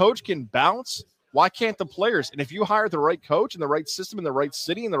 hey, if a coach can bounce, why can't the players? And if you hire the right coach and the right system in the right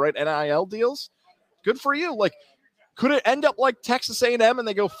city and the right NIL deals, good for you. Like, could it end up like Texas A&M and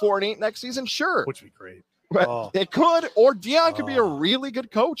they go 4-8 next season? Sure. Which would be great. It could. Or Deion could be a really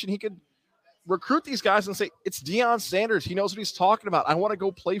good coach and he could recruit these guys and say, it's Deion Sanders. He knows what he's talking about. I want to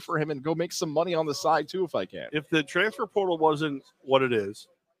go play for him and go make some money on the side too if I can. If the transfer portal wasn't what it is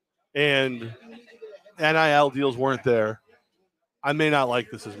and NIL deals weren't there, I may not like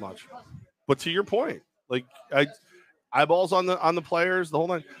this as much. But to your point, like eyeballs on the players, the whole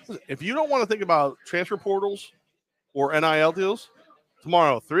night. If you don't want to think about transfer portals or NIL deals,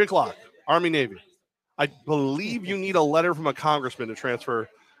 tomorrow, 3:00, Army Navy. I believe you need a letter from a congressman to transfer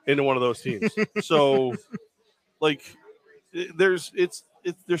into one of those teams. So, like, there's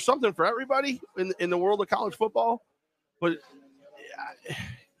something for everybody in the world of college football. But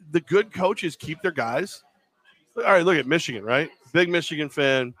the good coaches keep their guys. All right, look at Michigan, right? Big Michigan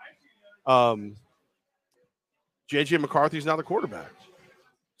fan. J.J. McCarthy's now the quarterback.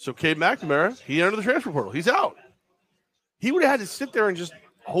 So Cade McNamara, he entered the transfer portal. He's out. He would have had to sit there and just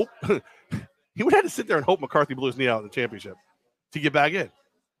hope. He would have had to sit there and hope McCarthy blew his knee out in the championship to get back in.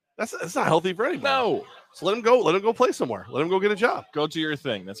 That's not healthy for anybody. No. So let him go. Let him go play somewhere. Let him go get a job. Go do your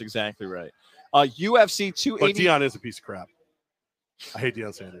thing. That's exactly right. UFC 280. But Deion is a piece of crap. I hate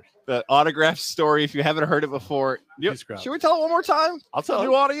Deion Sanders. The autograph story, if you haven't heard it before. Should we tell it one more time? I'll tell the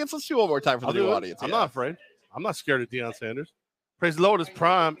new audience. Let's do it one more time for the new audience. I'm not afraid. I'm not scared of Deion Sanders. Praise the Lord is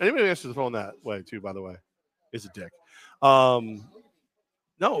prime. Anybody who answers the phone that way, too, by the way, is a dick.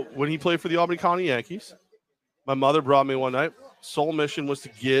 No, when he played for the Albany County Yankees, my mother brought me one night. Sole mission was to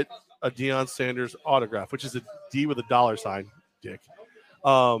get a Deion Sanders autograph, which is a D with a $sign, dick.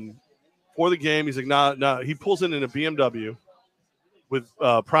 For the game, he's like, nah. He pulls in a BMW with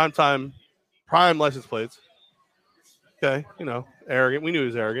prime license plates. Okay, arrogant. We knew he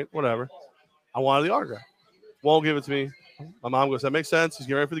was arrogant. Whatever. I wanted the autograph. Won't give it to me. My mom goes, that makes sense. He's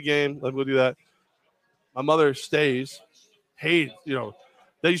getting ready for the game. Let him go do that. My mother stays. Hey,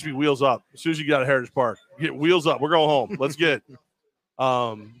 they used to be wheels up. As soon as you get out of Heritage Park, get wheels up. We're going home. Let's get.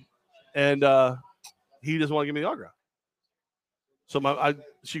 And he doesn't want to give me the autograph. So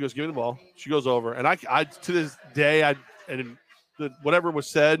she goes, give me the ball. She goes over, and I to this day, whatever was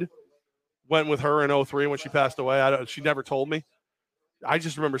said went with her in 2003 when she passed away. She never told me. I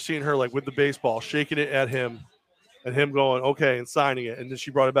just remember seeing her like with the baseball, shaking it at him, and him going okay and signing it. And then she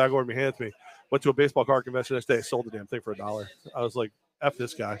brought it back over to me, handed me. Went to a baseball card convention the next day. Sold the damn thing for $1. I was like, F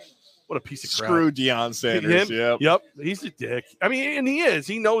this guy. What a piece of crap. Screw Deion Sanders. Yep. He's a dick. I mean, and he is.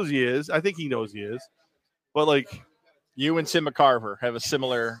 He knows he is. I think he knows he is. But, like. You and Tim McCarver have a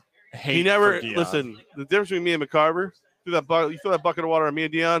similar hate. He never. Listen, the difference between me and McCarver, you throw that bucket of water on me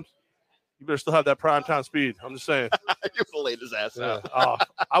and Deion, you better still have that prime time speed. I'm just saying. You laid his ass out.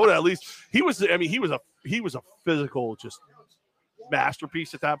 I would at least. He was a physical just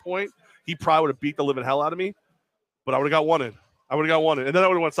masterpiece at that point. He probably would have beat the living hell out of me, but I would have got one in. And then I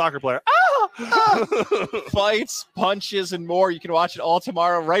would have went soccer player. Fights, punches, and more. You can watch it all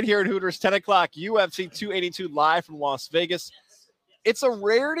tomorrow right here at Hooters, 10 o'clock, UFC 282 live from Las Vegas. It's a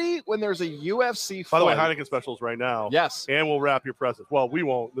rarity when there's a UFC fight. By the way, Heineken specials right now. Yes. And we'll wrap your presents. Well, we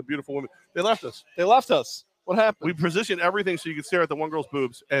won't. The beautiful women. They left us. What happened? We positioned everything so you could stare at the one girl's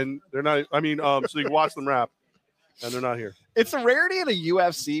boobs, and they're not. I mean, so you can watch them wrap, and they're not here. It's a rarity in a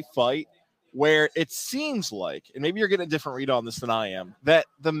UFC fight where it seems like, and maybe you're getting a different read on this than I am, that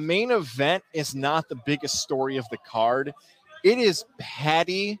the main event is not the biggest story of the card. It is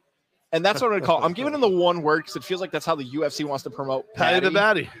Patty. And that's what I'm going to call it. I'm giving him the one word because it feels like that's how the UFC wants to promote Patty the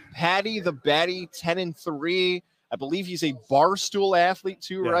Batty. Patty the Batty, 10-3. I believe he's a barstool athlete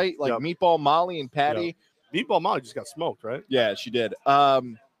too, right? Like Meatball Molly and Patty. Yep. Meatball Molly just got smoked, right? Yeah, she did.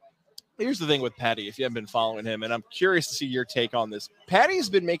 Here's the thing with Patty, if you haven't been following him, and I'm curious to see your take on this. Patty's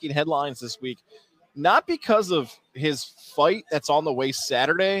been making headlines this week, not because of his fight that's on the way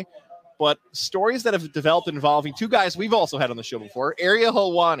Saturday, but stories that have developed involving two guys we've also had on the show before, Ariel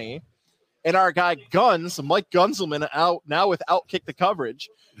Helwani and our guy Guns, Mike Gunzelman, out now with Outkick the Coverage.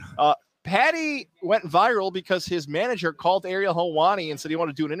 Patty went viral because his manager called Ariel Helwani and said he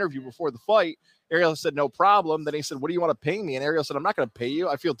wanted to do an interview before the fight. Ariel said, no problem. Then he said, what do you want to pay me? And Ariel said, I'm not going to pay you.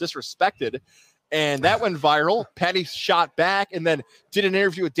 I feel disrespected. And that went viral. Patty shot back and then did an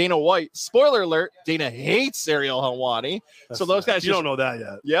interview with Dana White. Spoiler alert, Dana hates Ariel Helwani. So those guys don't know that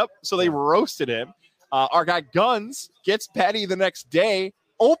yet. Yep. So they roasted him. Our guy Guns gets Patty the next day,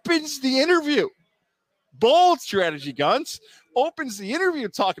 opens the interview. Bold strategy, Guns. Opens the interview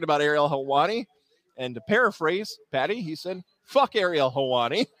talking about Ariel Helwani. And to paraphrase Patty, he said, fuck Ariel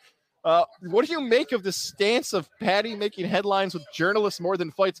Helwani. What do you make of the stance of Patty making headlines with journalists more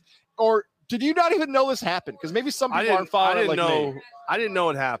than fights? Or did you not even know this happened? Because maybe some people aren't following like me. I didn't know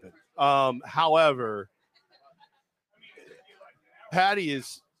it happened. However, Patty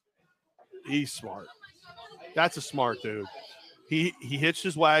he's smart. That's a smart dude. He hitched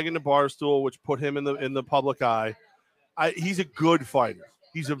his wagon to Barstool, which put him in the public eye. He's a good fighter.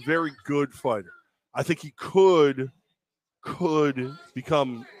 He's a very good fighter. I think he could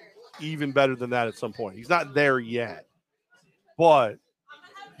become even better than that at some point. He's not there yet, but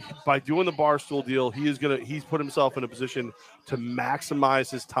by doing the Barstool deal, he's put himself in a position to maximize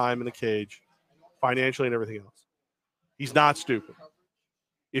his time in the cage, financially and everything else. He's not stupid.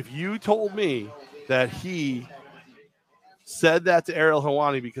 If you told me that he said that to Ariel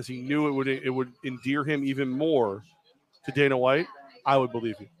Helwani because he knew it would endear him even more to Dana White, I would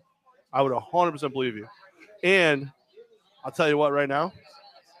believe you. I would 100% believe you. And I'll tell you what right now,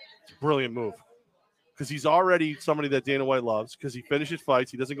 it's a brilliant move. Because he's already somebody that Dana White loves because he finishes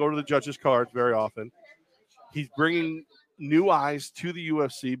fights. He doesn't go to the judges' cards very often. He's bringing new eyes to the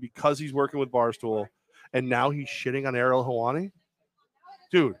UFC because he's working with Barstool. And now he's shitting on Ariel Helwani?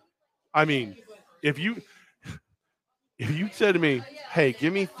 Dude, I mean, if you said to me, hey,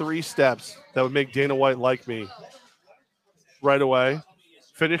 give me 3 steps that would make Dana White like me right away,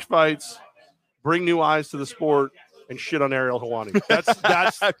 finish fights, bring new eyes to the sport, and shit on Ariel Helwani.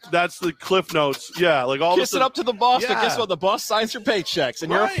 That's the cliff notes. Yeah, like all kiss it up to the boss, but guess what? The boss signs your paychecks,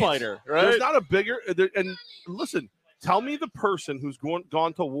 and you're a fighter, right? There's not a bigger and listen, tell me the person who's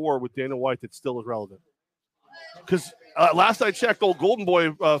gone to war with Dana White that still is relevant. Because last I checked, old Golden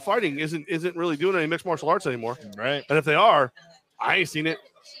Boy fighting isn't really doing any mixed martial arts anymore. Right. And if they are, I ain't seen it.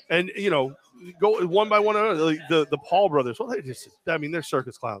 And go one by one. Like the Paul brothers. Well, they're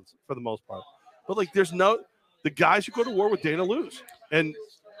circus clowns for the most part. But like, the guys who go to war with Dana lose. And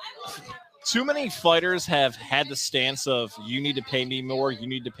too many fighters have had the stance of you need to pay me more. You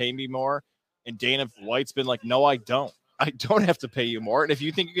need to pay me more. And Dana White's been like, no, I don't. I don't have to pay you more. And if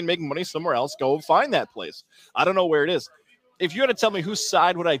you think you can make money somewhere else, go find that place. I don't know where it is. If you had to tell me whose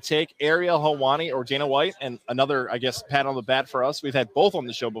side would I take, Ariel Helwani or Dana White, and another, I guess, pat on the bat for us. We've had both on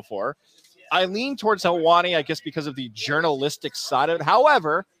the show before. I lean towards Helwani, I guess, because of the journalistic side of it.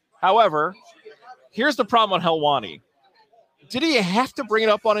 However, here's the problem on Helwani. Did he have to bring it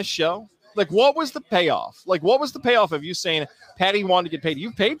up on his show? Like, what was the payoff? Like, what was the payoff of you saying Patty wanted to get paid?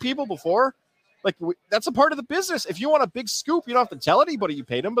 You've paid people before. Like, that's a part of the business. If you want a big scoop, you don't have to tell anybody you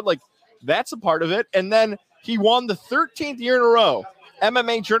paid him, but, like, that's a part of it. And then he won the 13th year in a row,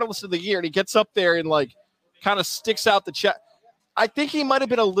 MMA Journalist of the Year, and he gets up there and, like, kind of sticks out the chest. I think he might have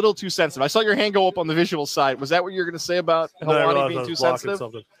been a little too sensitive. I saw your hand go up on the visual side. Was that what you were going to say about Helwani being too sensitive?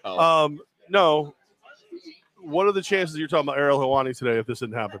 Oh. No. What are the chances you're talking about Ariel Helwani today if this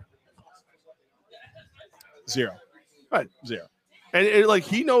didn't happen? 0. Right. 0. And like,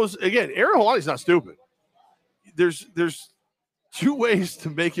 he knows, again, Ariel Helwani's not stupid. There's 2 ways to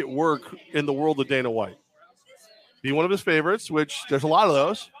make it work in the world of Dana White. Be one of his favorites, which there's a lot of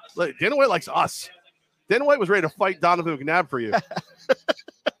those. Like, Dana White likes us. Dana White was ready to fight Donovan McNabb for you.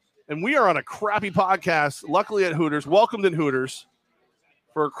 And we are on a crappy podcast, luckily at Hooters. Welcomed in Hooters.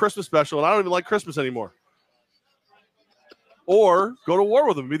 for a Christmas special, and I don't even like Christmas anymore. Or go to war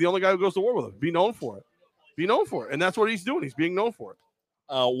with him. Be the only guy who goes to war with him. Be known for it. Be known for it. And that's what he's doing. He's being known for it.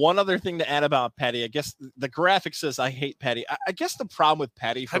 One other thing to add about Patty, I guess the graphic says I hate Patty. I guess the problem with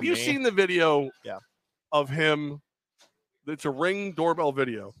Patty for Have you me, seen the video of him? It's a Ring doorbell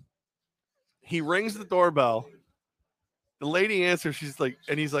video. He rings the doorbell. The lady answers. She's like,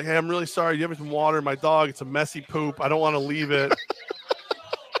 and he's like, hey, I'm really sorry. Do you have some water? My dog, it's a messy poop. I don't want to leave it.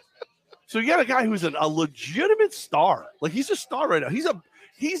 So you got a guy who's a legitimate star. Like, he's a star right now. He's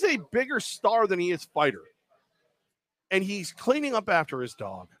a bigger star than he is fighter. And he's cleaning up after his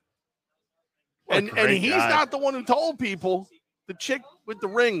dog. And he's not the one who told people. The chick with the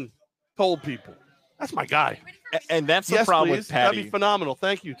ring told people. That's my guy. And that's the problem with Patty. That'd be phenomenal.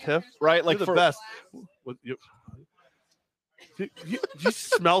 Thank you, Tiff. Right? Like, you're the best. Do you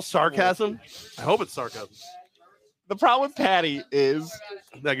smell sarcasm? I hope it's sarcasm. The problem with Patty is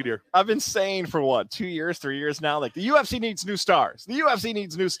negative. I've been saying for what, 2 years, 3 years now, like the UFC needs new stars. The UFC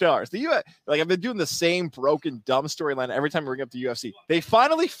needs new stars. Like I've been doing the same broken, dumb storyline every time we bring up the UFC. They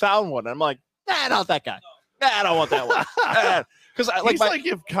finally found one. I'm like, not that guy. I don't want that one. Because he's like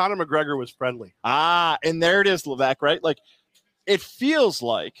if Conor McGregor was friendly. And there it is, Levack, right? Like it feels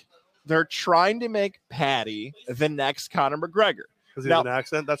like they're trying to make Patty the next Conor McGregor. Because he has an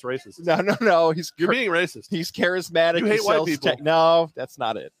accent? That's racist. No. You're being racist. He's charismatic. You hate white people. No, that's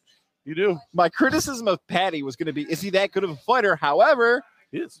not it. You do. My criticism of Patty was going to be, is he that good of a fighter? However,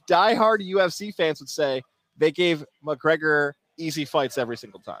 diehard UFC fans would say they gave McGregor easy fights every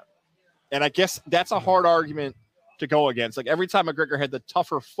single time. And I guess that's a hard argument to go against. Like every time McGregor had the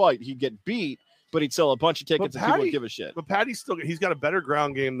tougher fight, he'd get beat, but he'd sell a bunch of tickets and people would give a shit. But Patty's he's got a better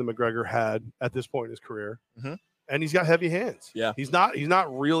ground game than McGregor had at this point in his career. Mm-hmm. And he's got heavy hands. Yeah. He's not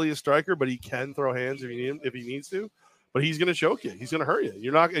really a striker, but he can throw hands if he needs to. But he's going to choke you. He's going to hurt you.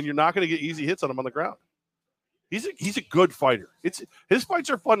 You're not going to get easy hits on him on the ground. He's a good fighter. His fights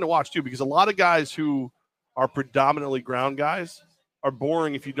are fun to watch too, because a lot of guys who are predominantly ground guys are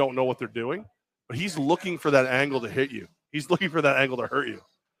boring if you don't know what they're doing. But he's looking for that angle to hit you. He's looking for that angle to hurt you.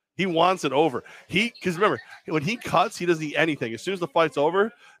 He wants it over. Because remember, when he cuts, he doesn't eat anything. As soon as the fight's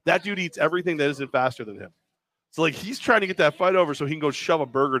over, that dude eats everything that isn't faster than him. So, like, he's trying to get that fight over so he can go shove a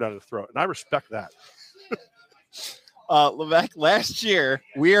burger down his throat. And I respect that. Levack, last year,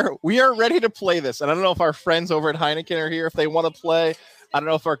 we are ready to play this. And I don't know if our friends over at Heineken are here, if they want to play. I don't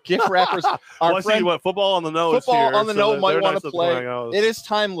know if our gift wrappers Football on the Know is here. Football on the Know might want to play. It It is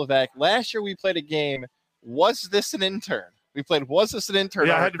time, Levack. Last year, we played a game, Was This an Intern? We played Was This an Intern?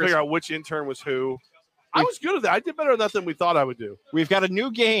 Yeah, I had to figure out which intern was who. I was good at that. I did better at that than we thought I would do. We've got a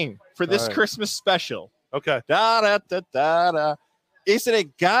new game for this Christmas special. Okay. Is it a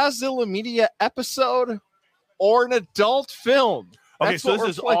Godzilla Media episode or an adult film? Okay, so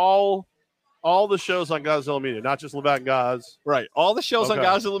this is all the shows on Godzilla Media, not just Levack and Goz. Right. All the shows on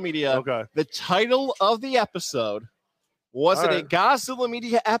Godzilla Media. Okay. The title of the episode, was it a Godzilla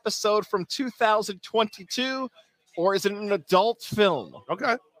Media episode from 2022 or is it an adult film?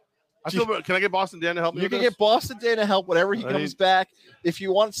 Okay. Can I get Boston Dan to help me? You can get Boston Dan to help whenever he comes back. If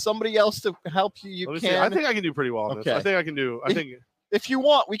you want somebody else to help you, you can. I think I can do pretty well on this. I think I can do. If you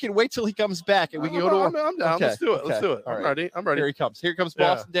want, we can wait till he comes back and we can go to. I'm down. Okay. Let's do it. Okay. Let's do it. I'm ready. Here he comes. Here comes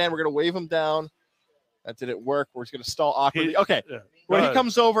Boston Dan. We're gonna wave him down. That didn't work. We're just gonna stall awkwardly. Okay. When he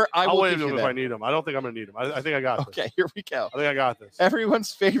comes over, I'll wave him if I need him. I don't think I'm gonna need him. I think I got this. Okay. Here we go. I think I got this.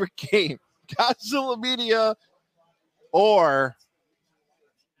 Everyone's favorite game: Godzilla Media or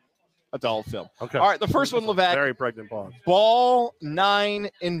adult film. Okay. All right. The first one, Levack. Very pregnant pause. Ball 9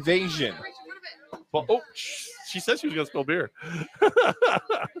 Invasion. She said she was gonna spill beer.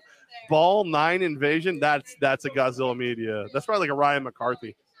 Ball 9 Invasion. That's a Godzilla Media. That's probably like a Ryan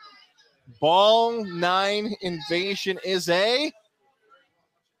McCarthy. Ball 9 Invasion is a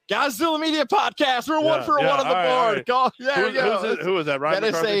Godzilla Media podcast. We're 1 for 1 on the board. Right. There we go. Who is that? Ryan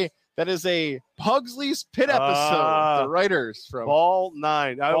McCarthy? That is a Pugsley's Pit episode. The writers from Ball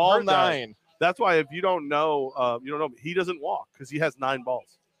 9. Ball 9. That's why if you don't know, he doesn't walk because he has 9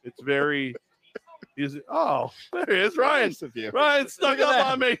 balls. It's very. There he is, Ryan. Ryan snuck up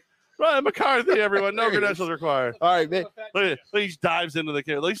on me. Ryan McCarthy, everyone. No credentials required. All right, man. Look, he just dives into the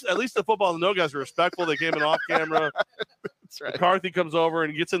camera. At least the Football and the No guys are respectful. They came in off camera. That's right. McCarthy comes over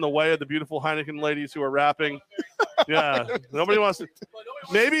and gets in the way of the beautiful Heineken ladies who are rapping. Yeah, nobody wants to.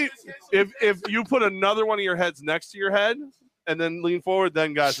 Maybe if you put another one of your heads next to your head and then lean forward,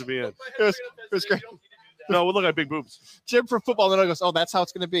 then guys would be in. It was great. No, we'll look at big boobs. Jim from Football and I goes, that's how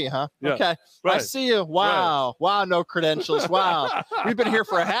it's going to be, huh? Yeah. Okay. Right. I see you. Wow. Right. Wow, no credentials. Wow. We've been here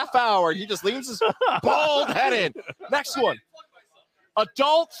for a half hour. And he just leans his bald head in. Next one.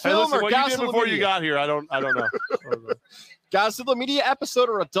 Adult Hey, film listen, or what you did Godzilla before Media? you got here, I don't know. Godzilla Media episode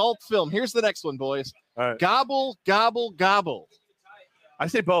or adult film? Here's the next one, boys. All right. Gobble, gobble, gobble. I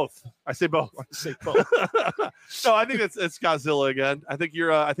say both. I say both. No, I think it's Godzilla again. I think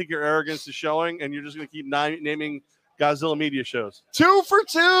your arrogance is showing, and you're just going to keep naming Godzilla Media shows. 2 for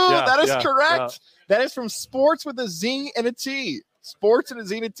 2. That is correct. Yeah. That is from Sports with a Z and a T. Sports and a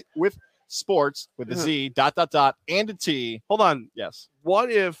Z and a T with sports with a Z, ... and a T. Hold on. Yes.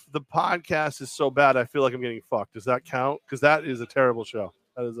 What if the podcast is so bad I feel like I'm getting fucked? Does that count? Because that is a terrible show.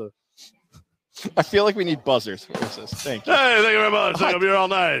 That is a. I feel like we need buzzers. Thank you. Hey, thank you very much. I'll be here all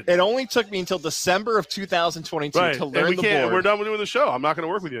night. It only took me until December of 2022 to learn the board. We're done with doing the show. I'm not going to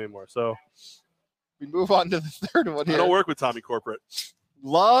work with you anymore. So we move on to the third one here. I don't work with Tommy Corporate.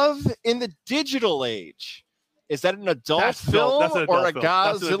 Love in the Digital Age. Is that an adult film or a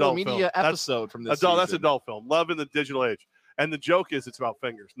Godzilla Media episode from this season? That's adult film. Love in the Digital Age. And the joke is it's about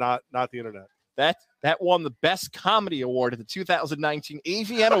fingers, not the internet. That won the Best Comedy Award at the 2019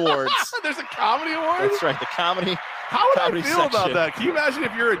 AVN Awards. There's a comedy award? That's right, the comedy. How would I feel section. about that? Can you imagine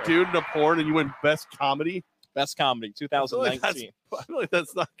if you're a dude in a porn and you win Best Comedy? Best Comedy, 2019. I feel like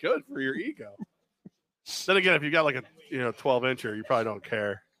that's not good for your ego. Then again, if you got like a 12-incher, you probably don't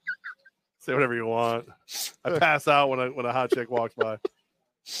care. Say whatever you want. I pass out when a hot chick walks by.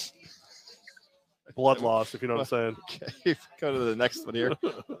 Blood loss, if you know what I'm saying. Okay, go to the next one here.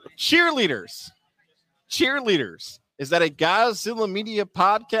 Cheerleaders. Is that a Godzilla Media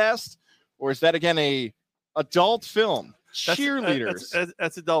podcast, or is that again a adult film? Cheerleaders.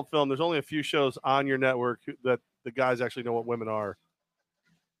 That's adult film. There's only a few shows on your network that the guys actually know what women are.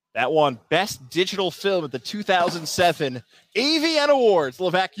 That won Best Digital Film at the 2007 AVN Awards.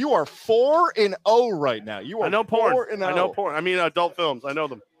 Levack, you are 4-0 right now. I know porn. I know porn. I mean, adult films. I know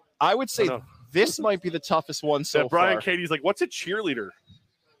them. I would say this might be the toughest one so Brian far. Katie's like, what's a cheerleader?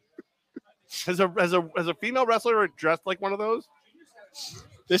 Has a female wrestler dressed like one of those?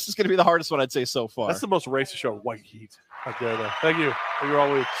 This is going to be the hardest one I'd say so far. That's the most racist show. White heat. How dare they? Thank you. You're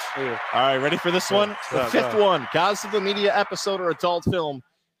all week. Thank you. All right, ready for this one? The fifth one, Godzilla Media episode or adult film.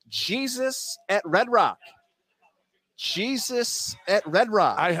 Jesus at Red Rock. Jesus at Red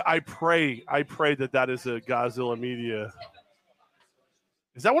Rock. I pray that is a Godzilla Media.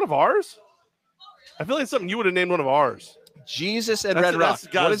 Is that one of ours? I feel like it's something you would have named one of ours. Jesus at Red Rock.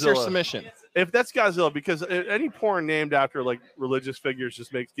 What is your submission? If that's Godzilla, because any porn named after like religious figures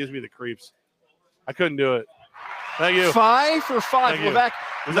just gives me the creeps. I couldn't do it. Thank you. 5 for 5. Levack,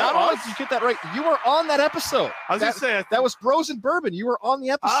 not only us? did you get that right, you were on that episode. I was going to say. That was Bros and Bourbon. You were on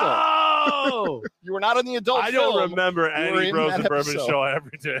the episode. Oh! You were not on the adult I film. don't remember any Bros and Bourbon show I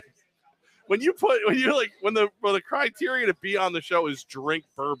ever did. When the criteria to be on the show is drink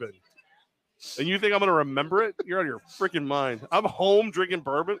bourbon, and you think I'm going to remember it, you're out of your freaking mind. I'm home drinking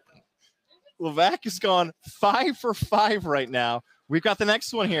bourbon. Levack has gone 5 for 5 right now. We've got the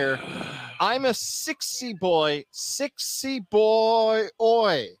next one here. I'm a 60 boy.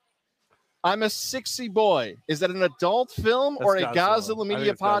 Oi. I'm a 60 boy. Is that an adult film or a Godzilla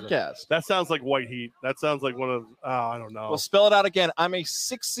Media podcast? That sounds like White Heat. That sounds like one of, I don't know. Well, spell it out again. I'm a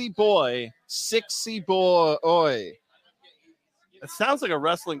 60 boy. Oi. It sounds like a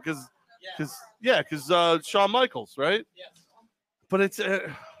wrestling because Shawn Michaels, right? Yes. But it's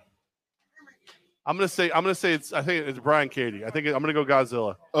I'm gonna say it's. I think it's Brian Katie. I think I'm gonna go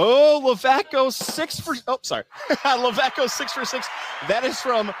Godzilla. Oh, Levack goes 6 for. Oh, sorry, Levack goes 6 for 6. That is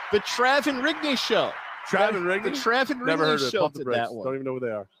from the Trav and Rigney show. Trav and Rigney. The Trav and Never heard Rigney of show it. did that one. Don't even know who they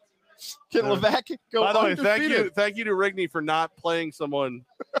are. Can Levack go? By the way, undefeated? thank you to Rigney for not playing someone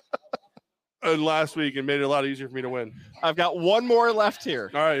last week and made it a lot easier for me to win. I've got one more left here.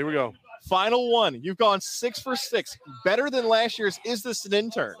 All right, here we go. Final one. You've gone 6 for 6. Better than last year's. Is this an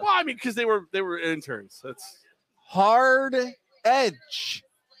intern? Well, I mean, because they were interns. That's Hard Edge.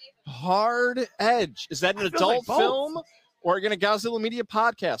 Hard Edge. Is that an adult film or again a Godzilla Media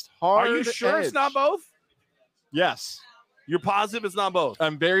podcast? Are you sure it's not both? Yes. You're positive it's not both?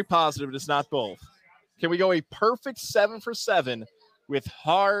 I'm very positive it's not both. Can we go a perfect 7 for 7 with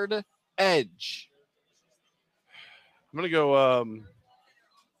Hard Edge? I'm gonna go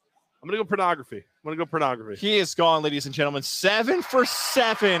pornography. He is gone, ladies and gentlemen. 7 for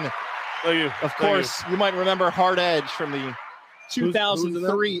 7. Thank you. Of course, you might remember Hard Edge from the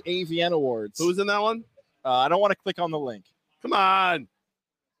 2003 AVN Awards. Who's in that one? I don't want to click on the link. Come on.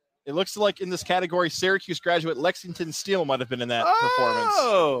 It looks like in this category, Syracuse graduate Lexington Steele might have been in that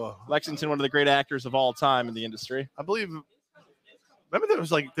performance. Lexington, one of the great actors of all time in the industry. I believe Remember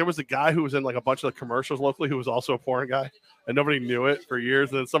there was a guy who was in like a bunch of commercials locally who was also a porn guy, and nobody knew it for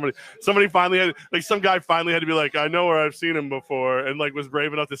years. And then somebody finally had some guy finally had to be like, I know where I've seen him before, and like was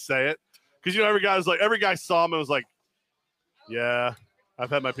brave enough to say it because every guy saw him and was like, yeah, I've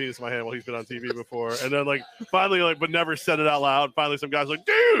had my penis in my hand while he's been on TV before, and then like finally but never said it out loud. Finally, some guy's like,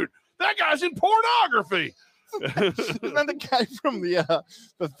 dude, that guy's in pornography. Isn't that the guy from the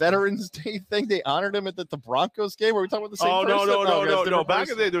Veterans Day thing? They honored him at the Broncos game. Were we talking about the same person? No. Back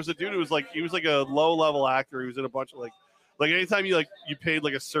in the day, there was a dude who was like a low level actor. He was in a bunch of like anytime you paid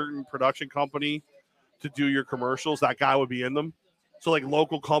like a certain production company to do your commercials, that guy would be in them. So like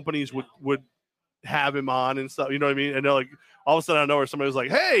local companies would have him on and stuff. You know what I mean? And they're like all of a sudden I know where somebody was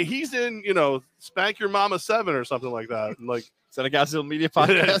like, hey, he's in Spank Your Mama 7 or something like that. And like, is that a Godzilla Media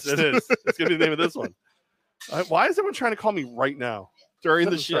podcast? It is. It's gonna be the name of this one. Why is everyone trying to call me right now during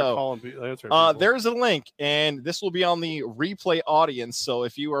the show? There's a link, and this will be on the replay audience. So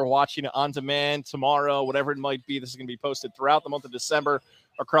if you are watching it on demand tomorrow, whatever it might be, this is going to be posted throughout the month of December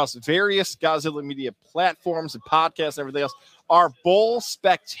across various Godzilla Media platforms and podcasts and everything else. Our Bowl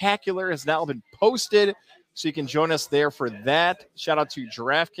Spectacular has now been posted, so you can join us there for that. Shout out to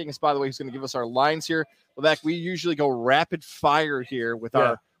DraftKings, by the way, who's going to give us our lines here. Levack, we usually go rapid fire here with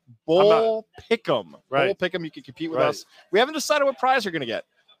our Bowl Pick'em. Right. Bowl Pick'em, you can compete with us. We haven't decided what prize you're going to get.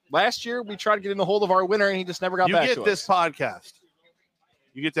 Last year, we tried to get in the hold of our winner, and he just never got back to us. You get this podcast.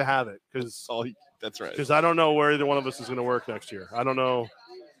 You get to have it. That's right. Because I don't know where either one of us is going to work next year. I don't know.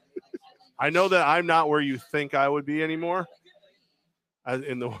 I know that I'm not where you think I would be anymore.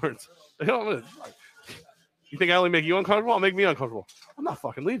 In the words. You think I only make you uncomfortable? I'll make me uncomfortable. I'm not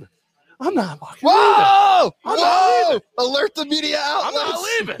fucking leaving. I'm not fucking leaving. Whoa! Alert the media outlets. I'm not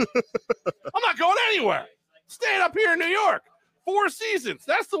leaving. I'm not going anywhere. Staying up here in New York. 4 seasons.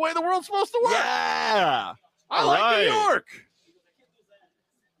 That's the way the world's supposed to work. Yeah. I like New York.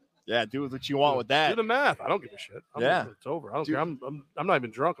 Yeah, do what you want with that. Do the math. I don't give a shit. It's over. I don't care. I'm not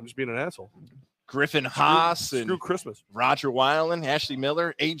even drunk. I'm just being an asshole. Griffin Haas screw Christmas. Roger Weiland, Ashley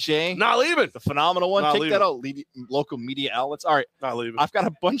Miller, AJ. Not leaving. The phenomenal one. Take that out. Local media outlets. All right. Not leaving. I've got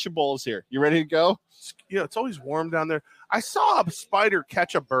a bunch of bowls here. You ready to go? Yeah, it's always warm down there. I saw a spider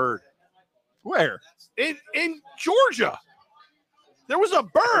catch a bird. Where? In Georgia. There was a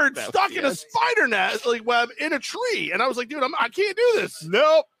bird stuck in a spider net web in a tree. And I was like, dude, I can't do this.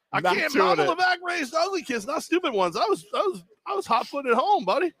 Nope. I can't. Mama Levack raised ugly kids, not stupid ones. I was hot-footed at home,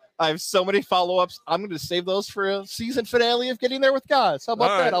 buddy. I have so many follow-ups. I'm going to save those for a season finale of Getting There with Guys. How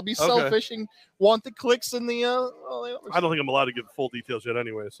about that? I'll be selfish and want the clicks in the. I don't think I'm allowed to give full details yet,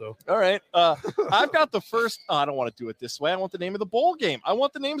 anyway. So. All right. I've got the first. I don't want to do it this way. I want the name of the bowl game. I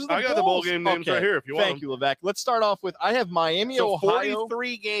want the names of the. I got the bowl game names right here. If you want. Thank you, Levack. Let's start off with. I have Miami, Ohio.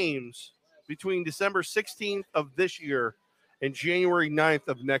 43 games between December 16th of this year and January 9th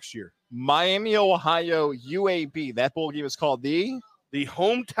of next year. Miami, Ohio, UAB. That bowl game is called the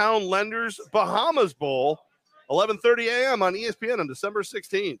Hometown Lenders Bahamas Bowl, 11:30 a.m. on ESPN on December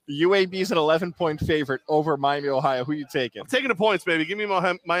 16th. UAB is an 11-point favorite over Miami, Ohio. Who you taking? I'm taking the points, baby. Give me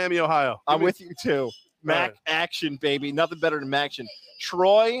Miami, Ohio. I'm with you, too. Mac action, baby. Nothing better than action.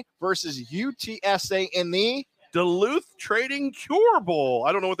 Troy versus UTSA in the Duluth Trading Cure Bowl.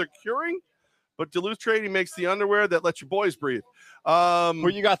 I don't know what they're curing, but Duluth Trading makes the underwear that lets your boys breathe. Where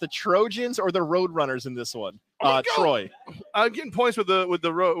you got the Trojans or the Roadrunners in this one? Troy. I'm getting points with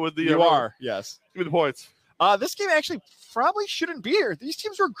the You are, yes. Give me the points. This game actually probably shouldn't be here. These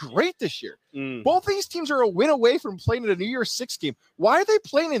teams were great this year. Both these teams are a win away from playing in a New Year's Six game. Why are they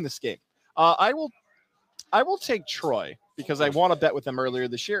playing in this game? I will take Troy because I want to bet with them earlier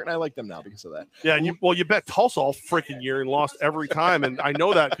this year, and I like them now because of that. Yeah, and you bet Tulsa all freaking year and lost every time, and I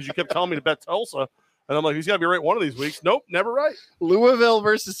know that because you kept telling me to bet Tulsa. And I'm like, he's got to be right one of these weeks. Nope, never right. Louisville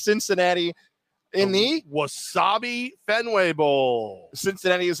versus Cincinnati in the Wasabi Fenway Bowl.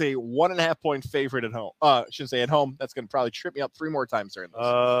 Cincinnati is a 1.5-point favorite at home. I shouldn't say at home. That's going to probably trip me up 3 more times during this.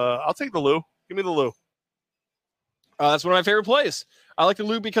 I'll take the Lou. Give me the Lou. That's one of my favorite plays. I like the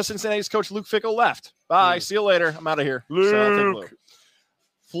Lou because Cincinnati's coach Luke Fickell left. Bye. See you later. I'm out of here. Luke. So I'll take Lou.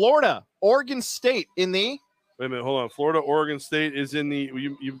 Florida, Oregon State in the. Wait a minute. Hold on. Florida, Oregon State is in the.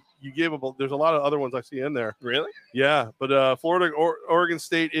 You gave up. There's a lot of other ones I see in there. Really? Yeah, but Florida, Oregon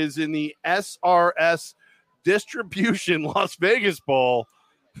State is in the SRS Distribution Las Vegas Bowl.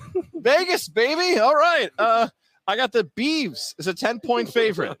 Vegas, baby. All right. I got the Beavs as a 10-point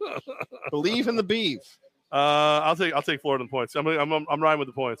favorite. Believe in the Beav. I'll take Florida in points. I'm riding with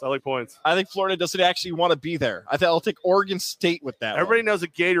the points. I like points. I think Florida doesn't actually want to be there. I'll take Oregon State with that. Everybody knows a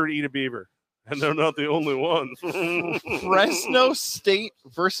gator to eat a beaver. And they're not the only ones. Fresno State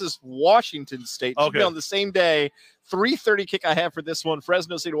versus Washington State. Should be on the same day. 3:30 kick I have for this one.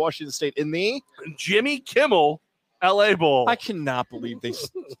 Fresno State, Washington State in the Jimmy Kimmel LA Bowl. I cannot believe they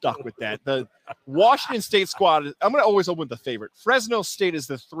stuck with that. The Washington State squad, I'm going to always open with the favorite. Fresno State is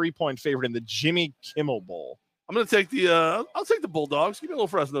the 3-point favorite in the Jimmy Kimmel Bowl. I'm going to take I'll take the Bulldogs. Give me a little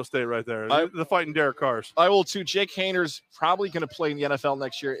Fresno State right there. The fighting Derek Carrs. I will too. Jake Hayner's probably going to play in the NFL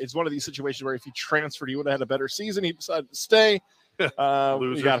next year. It's one of these situations where if he transferred, he would have had a better season. He decided to stay. He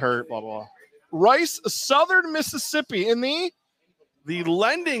got hurt, blah, blah, blah. Rice, Southern Mississippi in the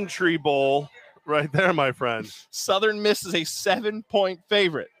Lending Tree Bowl right there, my friend. Southern Miss is a 7-point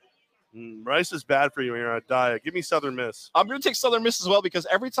favorite. Rice is bad for you when you're on a diet. Give me Southern Miss. I'm going to take Southern Miss as well because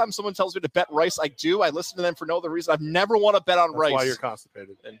every time someone tells me to bet Rice, I do. I listen to them for no other reason. I've never won a bet on Rice. That's why you're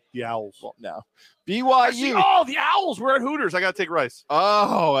constipated. And the Owls. Well, no. BYU. Oh, the Owls. We're at Hooters. I got to take Rice.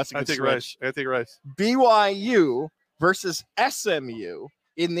 Oh, that's a good switch. I got to take Rice. BYU versus SMU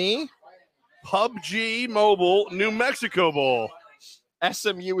in the PUBG Mobile New Mexico Bowl.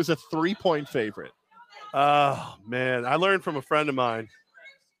 SMU is a 3-point favorite. Oh, man. I learned from a friend of mine.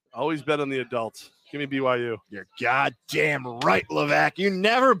 Always bet on the adults. Give me BYU. You're goddamn right, Levack. You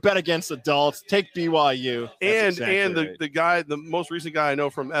never bet against adults. Take BYU. That's the guy, the most recent guy I know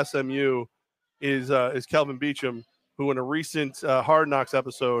from SMU is Kelvin Beacham, who in a recent Hard Knocks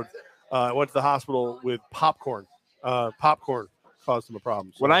episode went to the hospital with popcorn. Popcorn caused him a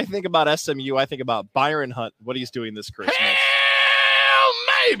problem. So. When I think about SMU, I think about Byron Hunt, what he's doing this Christmas. Hell,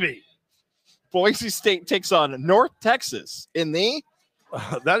 maybe. Boise State takes on North Texas in the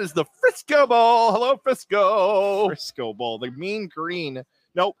that is the Frisco Bowl. Hello, Frisco. Frisco Bowl. The Mean Green.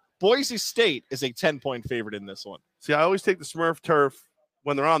 No, Boise State is a 10-point favorite in this one. See, I always take the Smurf turf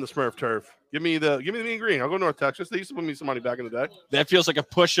when they're on the Smurf turf. Give me the Mean Green. I'll go North Texas. They used to put me some money back in the day. That feels like a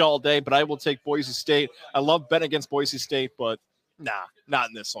push all day, but I will take Boise State. I love betting against Boise State, but nah, not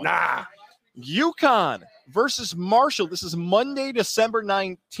in this one. Nah. UConn versus Marshall. This is Monday, December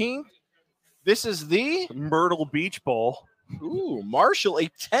 19th. This is the Myrtle Beach Bowl. Ooh, Marshall, a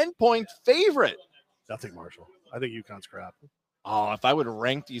 10-point favorite. I'll take Marshall. I think UConn's crap. Oh, if I would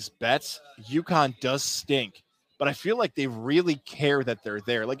rank these bets, UConn does stink. But I feel like they really care that they're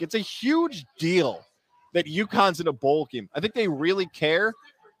there. Like, it's a huge deal that UConn's in a bowl game. I think they really care.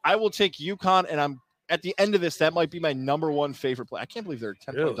 I will take UConn, and I'm at the end of this, that might be my number one favorite play. I can't believe they're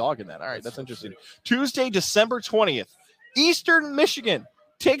a 10-point dog in that. All right, that's interesting. Tuesday, December 20th, Eastern Michigan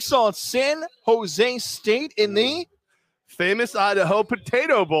takes on San Jose State in the famous Idaho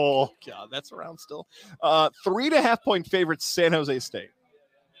Potato Bowl. God, that's around still. 3.5-point favorite, San Jose State.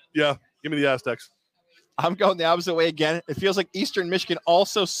 Yeah, give me the Aztecs. I'm going the opposite way again. It feels like Eastern Michigan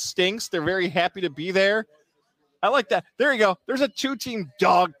also stinks. They're very happy to be there. I like that. There you go. There's a 2-team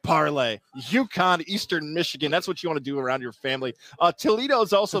dog parlay. UConn, Eastern Michigan. That's what you want to do around your family. Toledo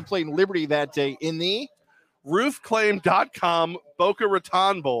is also playing Liberty that day in the roofclaim.com Boca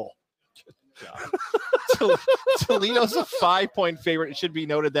Raton Bowl. Toledo's a 5-point favorite. It should be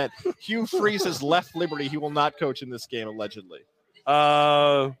noted that Hugh Freeze has left Liberty. He will not coach in this game, allegedly.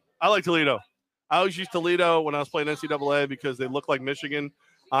 I like Toledo. I always used Toledo when I was playing NCAA because they look like Michigan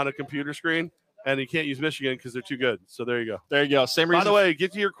on a computer screen, and you can't use Michigan because they're too good. So there you go. There you go. Same reason. By the way,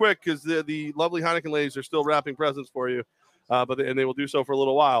 get to here quick because the lovely Heineken ladies are still wrapping presents for you. And they will do so for a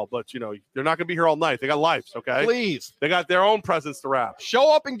little while. But, you know, they're not going to be here all night. They got lives, okay? Please. They got their own presents to wrap.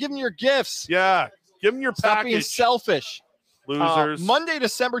 Show up and give them your gifts. Yeah. Give them your Stop package. being selfish. Losers. Monday,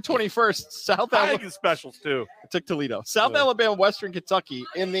 December 21st, South Alabama. Specials, too. I took Toledo. South Alabama, Western Kentucky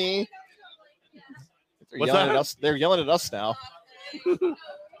in the They're yelling at us now. I'm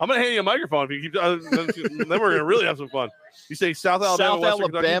going to hand you a microphone if you keep. Then we're going to really have some fun. You say South Alabama, South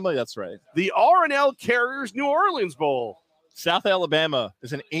Alabama, that's right. The R&L Carriers New Orleans Bowl. South Alabama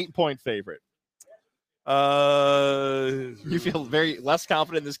is an 8-point favorite. You feel very less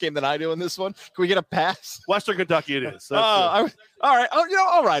confident in this game than I do in this one. Can we get a pass? Western Kentucky it is. All right. Oh,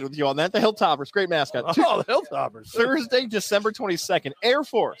 I'll ride with you on that. The Hilltoppers, great mascot. Oh, the Hilltoppers. Thursday, December 22nd, Air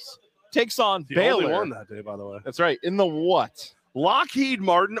Force takes on Baylor. Only won that day, by the way. That's right. In the what? Lockheed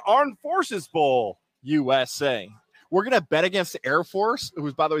Martin Armed Forces Bowl. USA. We're going to bet against the Air Force,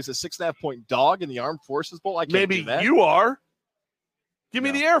 who's, by the way, is a 6.5-point dog in the Armed Forces Bowl. I can't Maybe do that. You are. Give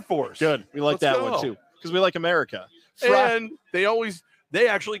me the Air Force. Good. We like that one, too, because we like America. And they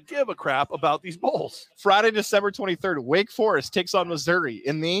actually give a crap about these bowls. Friday, December 23rd, Wake Forest takes on Missouri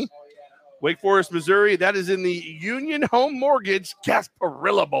in the Wake Forest, Missouri. That is in the Union Home Mortgage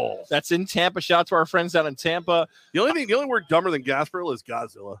Gasparilla Bowl. That's in Tampa. Shout out to our friends down in Tampa. The only word dumber than Gasparilla is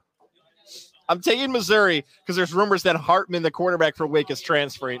Godzilla. I'm taking Missouri because there's rumors that Hartman, the quarterback for Wake, is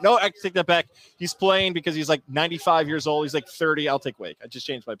transferring. No, I take that back. He's playing because he's like 95 years old. He's like 30. I'll take Wake. I just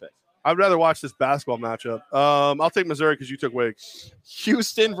changed my pick. I'd rather watch this basketball matchup. I'll take Missouri because you took Wake.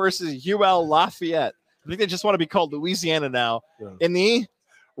 Houston versus UL Lafayette. I think they just want to be called Louisiana now. Yeah. In the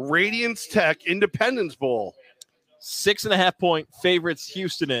Radiance Tech Independence Bowl. 6.5-point favorites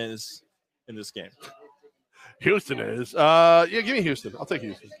Houston is in this game. Houston is. Yeah, give me Houston. I'll take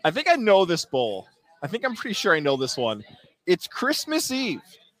Houston. I think I know this bowl. I'm pretty sure I know this one. It's Christmas Eve.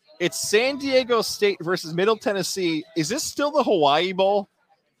 It's San Diego State versus Middle Tennessee. Is this still the Hawaii Bowl?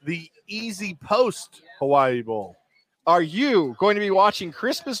 The Easy Post Hawaii Bowl. Are you going to be watching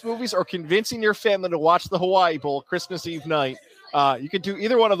Christmas movies or convincing your family to watch the Hawaii Bowl Christmas Eve night? You could do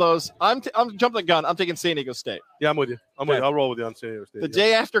either one of those. I'm jumping the gun. I'm taking San Diego State. Yeah, I'm with you. I'll roll with you on San Diego State. The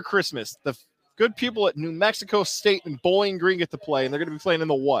day after Christmas, the good people at New Mexico State and Bowling Green get to play, and they're going to be playing in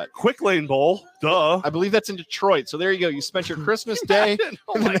the what? Quick Lane Bowl. Duh. I believe that's in Detroit. So there you go. You spent your Christmas day.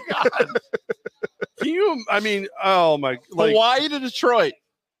 Oh, my God. Oh, my. Hawaii to Detroit.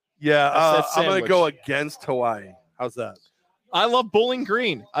 Yeah, I'm going to go against Hawaii. How's that? I love Bowling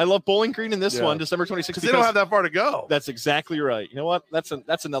Green. In this one, December 26th. Because they don't have that far to go. That's exactly right. You know what? That's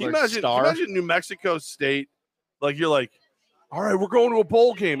another star. Imagine New Mexico State. Like, you're like, all right, we're going to a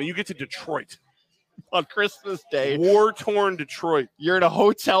bowl game, and you get to Detroit. On Christmas Day. War-torn Detroit. You're in a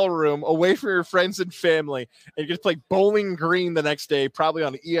hotel room away from your friends and family, and you get to play Bowling Green the next day, probably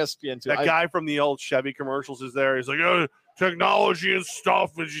on ESPN too. That guy from the old Chevy commercials is there. He's like, oh, technology and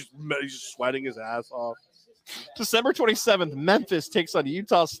stuff, and he's just sweating his ass off. December 27th, Memphis takes on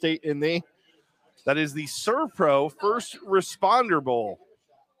Utah State in the... That is the ServPro First Responder Bowl.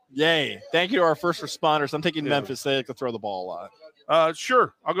 Yay. Thank you to our first responders. I'm taking Memphis. They like to throw the ball a lot.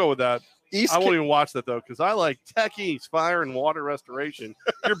 Sure. I'll go with that. I won't even watch that, though, because I like Tech East Fire and Water Restoration.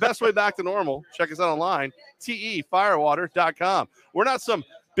 Your best way back to normal. Check us out online, tefirewater.com. We're not some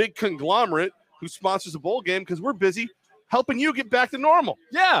big conglomerate who sponsors a bowl game because we're busy helping you get back to normal.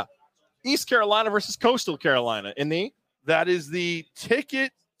 Yeah. East Carolina versus Coastal Carolina in the... That is the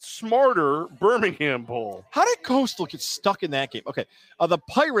Ticket Smarter Birmingham Bowl. How did Coastal get stuck in that game? Okay. The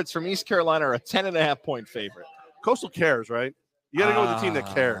Pirates from East Carolina are a 10.5-point favorite. Coastal cares, right? You got to go with the team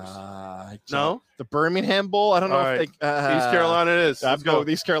that cares. No? The Birmingham Bowl? I don't know if they... East Carolina it is. Let's go with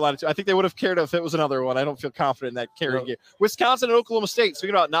East Carolina, too. I think they would have cared if it was another one. I don't feel confident in that carrying game. Wisconsin and Oklahoma State.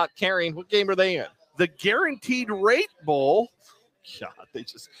 Speaking about not carrying, what game are they in? The Guaranteed Rate Bowl. God, they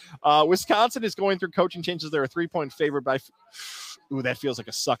just... Wisconsin is going through coaching changes. They're a 3-point favorite by... Ooh, that feels like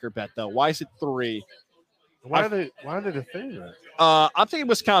a sucker bet, though. Why is it 3? Why are they the favorite? I'm thinking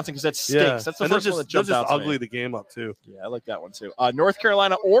Wisconsin because that stinks. Yeah. That's the first one that jumps out to me. Ugly the game up, too. Yeah, I like that one, too. North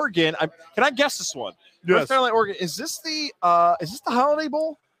Carolina, Oregon. Can I guess this one? Yes. North Carolina, Oregon. Is this the Holiday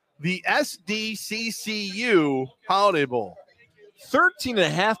Bowl? The SDCCU Holiday Bowl.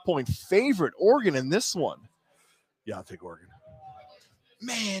 13.5-point favorite, Oregon in this one. Yeah, I'll take Oregon.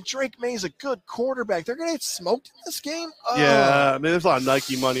 Man, Drake May's a good quarterback. They're going to get smoked in this game? Oh. Yeah, I mean, there's a lot of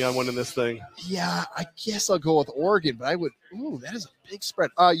Nike money on winning this thing. Yeah, I guess I'll go with Oregon, but I would – ooh, that is a big spread.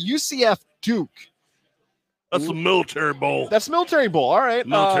 UCF Duke. That's the Military Bowl. That's Military Bowl. All right.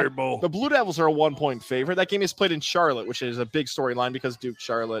 Military Bowl. The Blue Devils are a 1-point favorite. That game is played in Charlotte, which is a big storyline because Duke,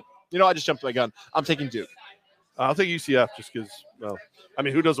 Charlotte. You know, I just jumped my gun. I'm taking Duke. I'll take UCF just because, well, I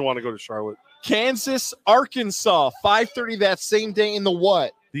mean, who doesn't want to go to Charlotte? Kansas, Arkansas, 5:30 that same day in the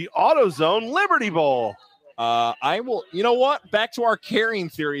what? The AutoZone Liberty Bowl. I will, you know what? Back to our carrying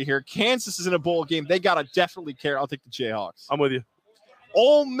theory here. Kansas is in a bowl game. They got to definitely carry. I'll take the Jayhawks. I'm with you.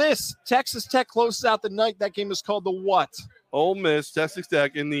 Ole Miss, Texas Tech closes out the night. That game is called the what? Ole Miss, Texas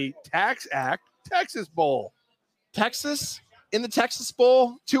Tech in the Tax Act Texas Bowl. Texas in the Texas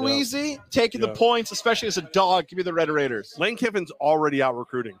Bowl? Too easy? Taking the points, especially as a dog. Give me the Red Raiders. Lane Kiffin's already out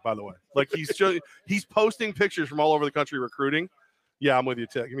recruiting, by the way. Like, he's posting pictures from all over the country recruiting. Yeah, I'm with you,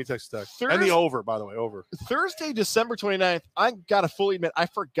 Tech. Give me Texas Tech. And the over, by the way, over. Thursday, December 29th, I got to fully admit, I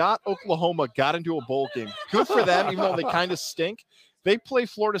forgot Oklahoma got into a bowl game. Good for them, even though they kind of stink. They play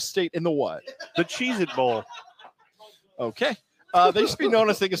Florida State in the what? The Cheez-It Bowl. Okay. They used to be known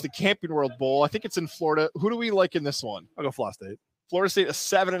as, I think, as the Camping World Bowl. I think it's in Florida. Who do we like in this one? I'll go Florida State. Florida State, a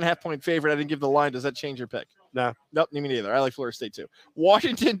 7.5-point favorite. I didn't give the line. Does that change your pick? Nah. Nope, me neither. I like Florida State, too.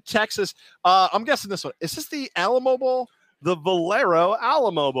 Washington, Texas. I'm guessing this one. Is this the Alamo Bowl? The Valero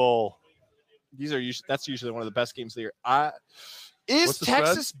Alamo Bowl. That's usually one of the best games of the year. Is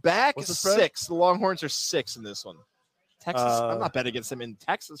Texas spread? back? What's the spread? 6. The Longhorns are 6 in this one. Texas. I'm not betting against them in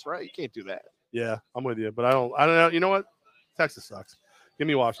Texas, right? You can't do that. Yeah, I'm with you, but I don't know. You know what? Texas sucks. Give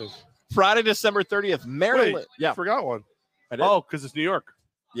me Washington. Friday, December 30th, Maryland. Wait, I forgot one. I did? Oh, because it's New York.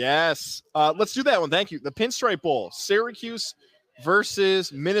 Yes. Let's do that one. Thank you. The Pinstripe Bowl, Syracuse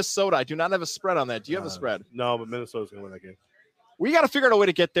versus Minnesota. I do not have a spread on that. Do you have a spread? No, but Minnesota's going to win that game. We got to figure out a way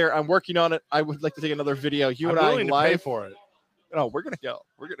to get there. I'm working on it. I would like to take another video. I'm willing to pay live. for it. No, we're going to go.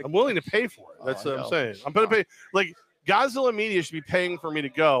 I'm willing to pay for it. That's what I'm saying. I'm going to pay. Like, Godzilla Media should be paying for me to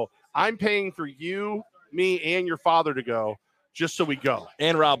go. I'm paying for you, me, and your father to go just so we go.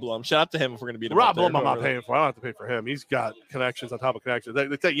 And Rob Blum. Shout out to him if we're going to be Rob Blum, I'm not paying for. I don't have to pay for him. He's got connections on top of connections.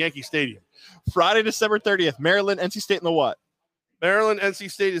 It's at Yankee Stadium. Friday, December 30th, Maryland, NC State in the what? Maryland,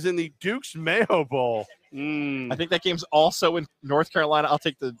 NC State is in the Duke's Mayo Bowl. I think that game's also in North Carolina. I'll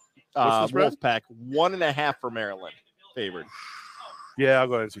take the Wolfpack. 1.5 for Maryland. Favored. Yeah, I'll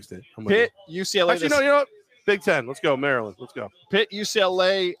go NC State. Pitt, UCLA. Actually, no, you know what? Big Ten. Let's go, Maryland. Let's go. Pitt,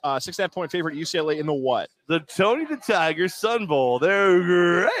 UCLA, 6.5 point favorite. UCLA in the what? The Tony the Tiger Sun Bowl. They're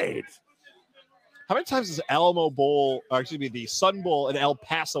great. How many times has the Sun Bowl in El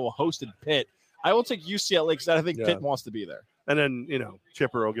Paso hosted Pitt? I will take UCLA because I think Pitt wants to be there. And then,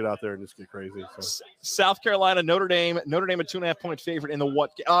 Chipper will get out there and just get crazy. So. South Carolina, Notre Dame. Notre Dame a 2.5 point favorite in the what?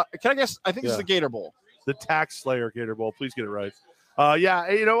 Can I guess? I think it's the Gator Bowl. The Tax Slayer Gator Bowl. Please get it right.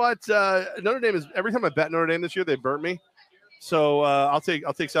 Hey, you know what? Notre Dame is every time I bet Notre Dame this year, they burnt me. So I'll take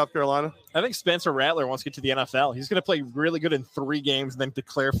South Carolina. I think Spencer Rattler wants to get to the NFL. He's going to play really good in 3 games and then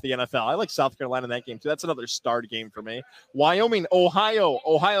declare for the NFL. I like South Carolina in that game too. That's another star game for me. Wyoming, Ohio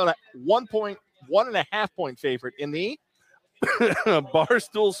 1.5 point favorite in the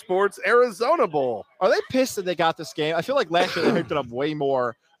Barstool Sports Arizona Bowl. Are they pissed that they got this game? I feel like last year they hyped it up way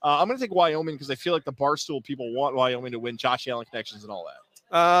more. I'm going to take Wyoming because I feel like the Barstool people want Wyoming to win, Josh Allen connections and all that.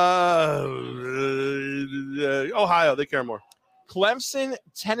 Ohio, they care more. Clemson,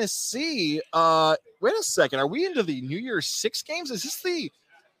 Tennessee. Wait a second. Are we into the New Year's 6 games? Is this the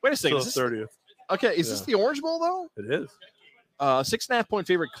 – wait a second. Is this 30th. Okay, is this the Orange Bowl, though? It is. 6.5 point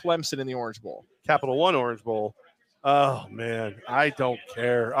favorite Clemson in the Orange Bowl. Capital One Orange Bowl. Oh, man. I don't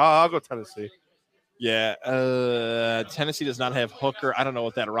care. I'll go Tennessee. Yeah. Tennessee does not have Hooker. I don't know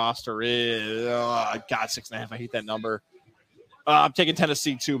what that roster is. God, 6.5. I hate that number. I'm taking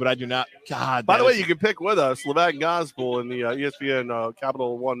Tennessee, too, but I do not. God. By the way, you can pick with us Levack Gospel in the ESPN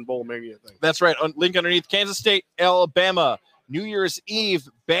Capital One Bowl Mania thing. That's right. Link underneath. Kansas State, Alabama. New Year's Eve,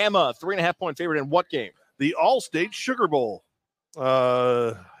 Bama, 3.5 point favorite in what game? The All-State Sugar Bowl.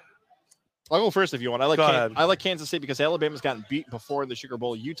 I'll go first if you want. I like Kansas State because Alabama's gotten beat before in the Sugar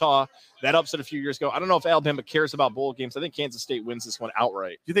Bowl. Utah, that upset a few years ago. I don't know if Alabama cares about bowl games. I think Kansas State wins this one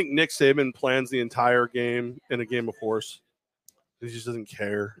outright. Do you think Nick Saban plans the entire game in a game of horse? He just doesn't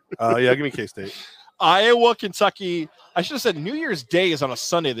care. Give me K-State. Iowa, Kentucky. I should have said New Year's Day is on a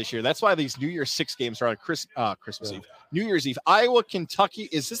Sunday this year. That's why these New Year's 6 games are on Christmas Eve. New Year's Eve. Iowa, Kentucky.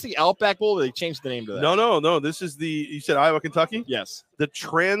 Is this the Outback Bowl or they changed the name to that? No. This is you said Iowa, Kentucky? Yes. The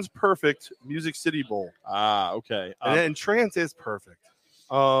Trans Perfect Music City Bowl. Okay. And trans is perfect.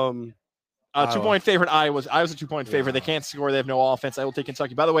 2-point favorite, Iowa's a 2-point favorite. They can't score. They have no offense. I will take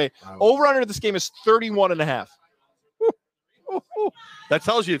Kentucky. By the way, over-under this game is 31.5. That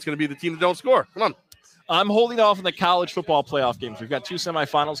tells you it's going to be the team that don't score. Come on. I'm holding off on the college football playoff games. We've got 2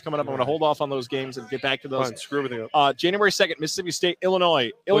 semifinals coming up. I'm going to hold off on those games and get back to those. Fine, screw everything up. January 2nd, Mississippi State,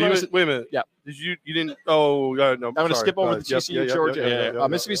 Illinois. Wait a minute. Yeah. You didn't? Oh, no. I'm going to skip over the TCU, Georgia.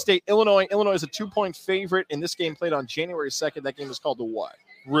 Mississippi State, Illinois. Illinois is a 2-point favorite in this game played on January 2nd. That game is called the what?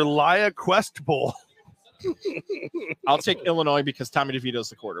 Relia Quest Bowl. I'll take Illinois because Tommy DeVito's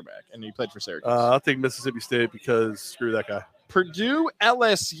the quarterback, and he played for Syracuse. I'll take Mississippi State because screw that guy. Purdue,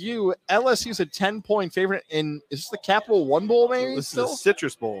 LSU. LSU's a 10-point favorite in, is this the Capital One Bowl maybe? This is the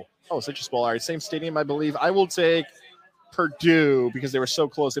Citrus Bowl. Oh, Citrus Bowl. All right, same stadium, I believe. I will take Purdue because they were so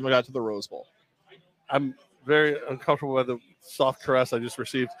close they got to the Rose Bowl. I'm very uncomfortable by the soft caress I just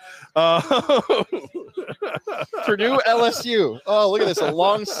received. Purdue, LSU. Oh, look at this, a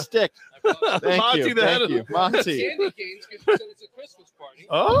long stick. Thank you. Monty. Candy canes because you said it's a Christmas party.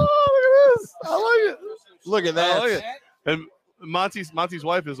 Oh, look at this. I like it. Look at that. I like it. And Monty's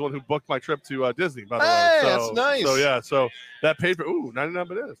wife is the one who booked my trip to Disney, by the way. Hey, that's nice. So that paid for 99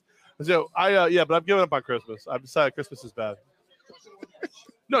 bananas. So but I've given up on Christmas. I've decided Christmas is bad.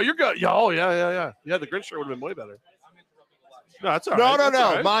 No, you're good. Yeah, yeah. The Grinch shirt would have been way better. No, that's all right. No.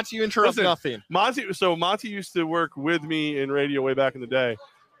 All right. Monty, you interrupt nothing. Monty used to work with me in radio way back in the day,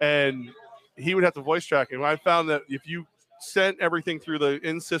 and he would have to voice track. And I found that if you sent everything through the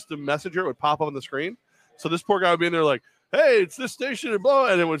in-system messenger, it would pop up on the screen. So this poor guy would be in there like, hey, it's this station and blah.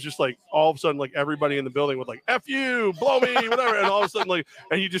 And it was just like all of a sudden, like everybody in the building would like, F you, blow me, whatever. And all of a sudden, like,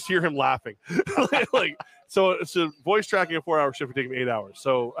 and you just hear him laughing. So voice tracking a 4-hour shift would take me 8 hours.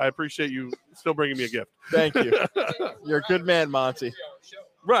 So I appreciate you still bringing me a gift. Thank you. You're a good man, Monty.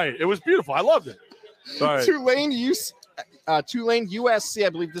 Right. It was beautiful. I loved it. All right. Tulane USC. I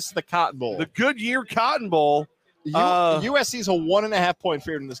believe this is the Cotton Bowl. The Goodyear Cotton Bowl. USC is a 1.5-point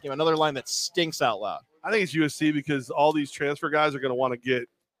favorite in this game. Another line that stinks out loud. I think it's USC because all these transfer guys are going to want to get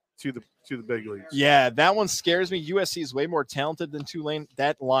to the big leagues. Yeah, that one scares me. USC is way more talented than Tulane.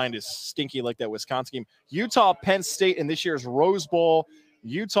 That line is stinky like that Wisconsin game. Utah, Penn State in this year's Rose Bowl.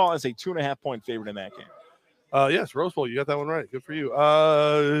 Utah is a 2.5-point favorite in that game. Yes, Rose Bowl. You got that one right. Good for you.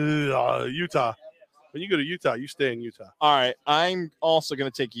 Utah. When you go to Utah, you stay in Utah. All right, I'm also going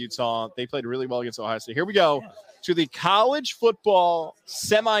to take Utah. They played really well against Ohio State. Here we go to the college football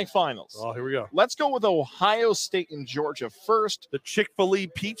semifinals. Oh, here we go. Let's go with Ohio State and Georgia first. The Chick-fil-A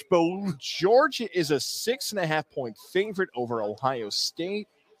Peach Bowl. Georgia is a 6.5-point favorite over Ohio State.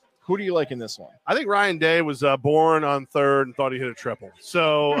 Who do you like in this one? I think Ryan Day was born on third and thought he hit a triple.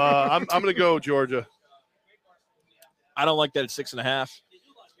 So I'm going to go Georgia. I don't like that at 6.5.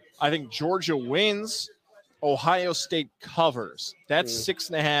 I think Georgia wins. Ohio State covers. That's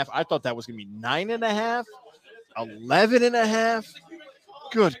 6.5. I thought that was going to be 9.5, 11.5.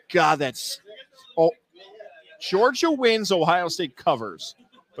 Good God, that's Georgia wins. Ohio State covers.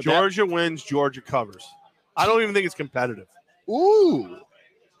 But Georgia wins. Georgia covers. I don't even think it's competitive. Ooh,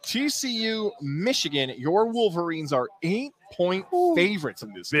 TCU, Michigan. Your Wolverines are 8-point favorites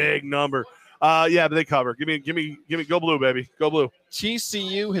in this big number. Yeah, but they cover. Give me. Go blue, baby. Go blue.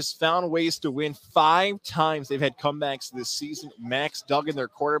 TCU has found ways to win 5 times. They've had comebacks this season. Max Duggan, their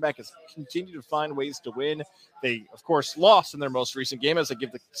quarterback, has continued to find ways to win. They, of course, lost in their most recent game, as I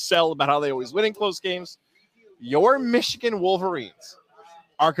give the sell about how they always win in close games. Your Michigan Wolverines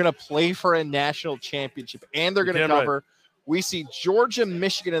are going to play for a national championship, and they're going to cover. Right. We see Georgia,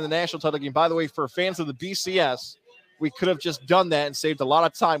 Michigan in the national title game. By the way, for fans of the BCS, we could have just done that and saved a lot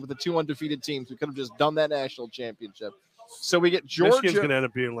of time with the 2 undefeated teams. We could have just done that national championship. So we get Georgia. Michigan's going to end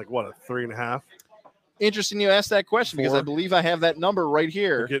up being like, what, a 3.5? Interesting you asked that question 4? Because I believe I have that number right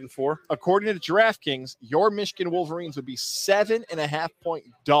here. We're getting 4? According to DraftKings, your Michigan Wolverines would be 7.5-point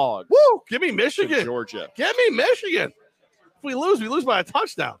dogs. Woo! Give me Michigan. Georgia. Give me Michigan. If we lose by a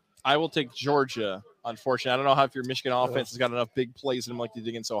touchdown. I will take Georgia, unfortunately. I don't know how if your Michigan offense has got enough big plays in them like they did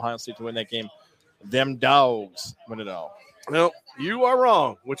against Ohio State to win that game. Them dogs win it all. No, you are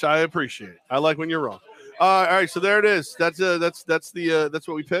wrong, which I appreciate. I like when you're wrong. All right, so there it is. That's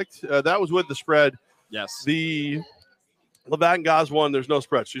what we picked. That was with the spread. Yes. The Levack and Gaz won. There's no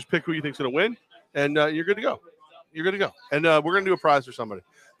spread. So just pick who you think's going to win, and you're good to go. You're good to go. And we're going to do a prize for somebody,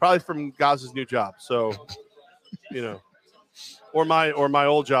 probably from Gaz's new job. So, or my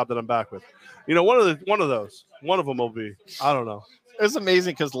old job that I'm back with. One of those. One of them will be. I don't know. It's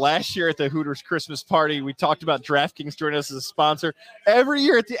amazing because last year at the Hooters Christmas party, we talked about DraftKings joining us as a sponsor. Every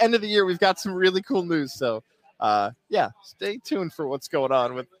year at the end of the year, we've got some really cool news. So, stay tuned for what's going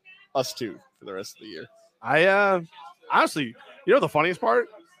on with us two for the rest of the year. I honestly, the funniest part?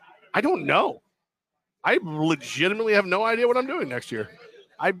 I don't know. I legitimately have no idea what I'm doing next year.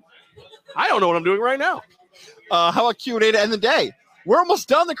 I don't know what I'm doing right now. How about Q&A to end the day? We're almost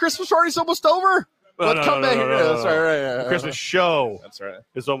done. The Christmas party's almost over. Let's come back here. That's right. The Christmas show. That's right.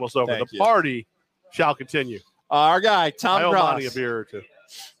 Is almost over. Thank the you. Party shall continue. Our guy, Tom Gross. A beer or two.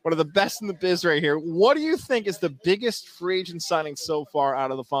 One of the best in the biz right here. What do you think is the biggest free agent signing so far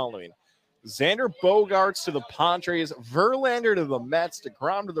out of the following? Xander Bogaerts to the Padres, Verlander to the Mets,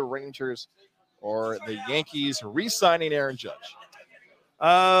 DeGrom to the Rangers, or the Yankees re-signing Aaron Judge?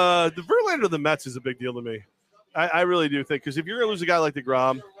 The Verlander to the Mets is a big deal to me. I really do think, because if you're going to lose a guy like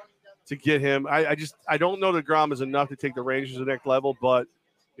DeGrom to get him, I don't know DeGrom is enough to take the Rangers to the next level, but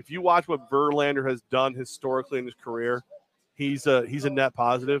if you watch what Verlander has done historically in his career, he's a net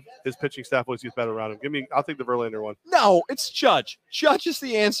positive. His pitching staff always gets better around him. I'll take the Verlander one. No, it's Judge. Judge is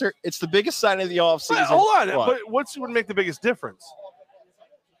the answer. It's the biggest sign of the offseason. Hold on. But what would make the biggest difference?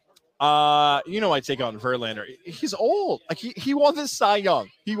 I take on Verlander. He's old. Like he won this Cy Young.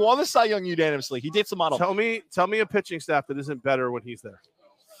 He won the Cy Young unanimously. He dates the model. Tell me a pitching staff that isn't better when he's there.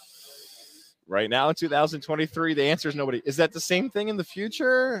 Right now in 2023, the answer is nobody. Is that the same thing in the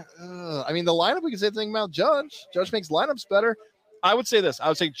future? The lineup, we can say the thing about Judge. Judge makes lineups better. I would say this. I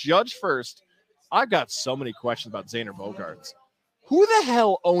would say Judge first. I've got so many questions about Xander Bogaerts. Who the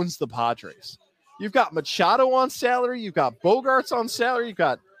hell owns the Padres? You've got Machado on salary. You've got Bogaerts on salary. You've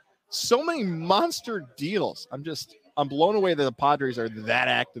got so many monster deals. I'm blown away that the Padres are that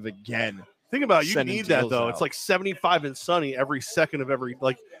active again. Think about it. You need that, though. It's like 75 and sunny every second of every,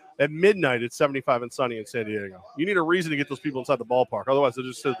 at midnight, it's 75 and sunny in San Diego. You need a reason to get those people inside the ballpark. Otherwise, they'll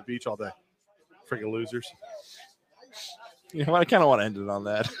just sit at the beach all day. Freaking losers. You know, I kind of want to end it on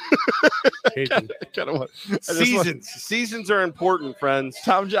that. Kind of want. Seasons are important, friends.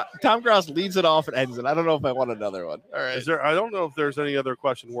 Tom Grouse leads it off and ends it. I don't know if I want another one. All right. I don't know if there's any other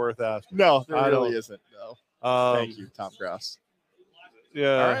question worth asking. No, there really isn't. No. Thank you, Tom Grouse.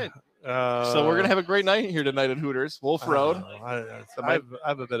 Yeah. All right. So we're gonna have a great night here tonight at Hooters, Wolf Road. I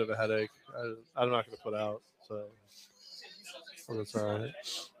have a bit of a headache. I'm not gonna put out, so that's all right.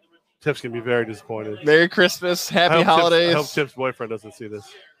 Tip's gonna be very disappointed. Merry Christmas, Happy Holidays. I hope Tip's boyfriend doesn't see this.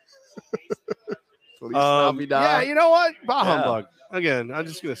 Yeah, you know what? Bah humbug. Again, I'm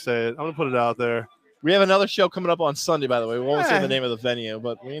just gonna say it. I'm gonna put it out there. We have another show coming up on Sunday, by the way. We won't say the name of the venue,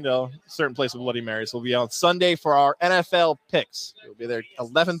 but we know a certain place with Bloody Marys. We'll be on Sunday for our NFL picks. We'll be there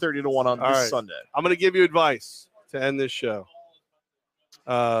 11:30 to 1 on this Sunday. I'm going to give you advice to end this show.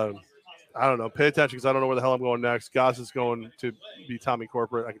 I don't know. Pay attention because I don't know where the hell I'm going next. Goss is going to be Tommy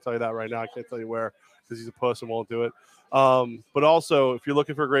Corporate. I can tell you that right now. I can't tell you where because he's a puss and won't do it. But also, if you're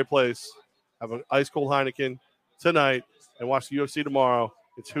looking for a great place, have an ice-cold Heineken tonight and watch the UFC tomorrow.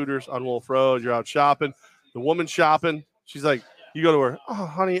 It's Hooters on Wolf Road. You're out shopping. The woman shopping, she's like, you go to her, oh,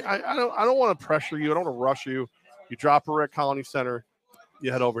 honey, I don't want to pressure you. I don't want to rush you. You drop her at Colony Center.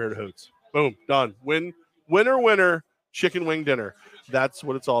 You head over here to Hoots. Boom, done. Winner, chicken wing dinner. That's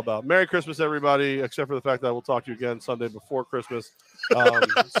what it's all about. Merry Christmas, everybody, except for the fact that I will talk to you again Sunday before Christmas.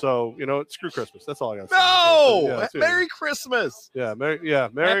 So, screw Christmas. That's all I got to say. No! Merry Christmas. Yeah, Merry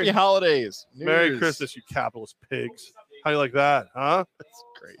Happy Holidays. Merry Christmas, you capitalist pigs. How you like that, huh? That's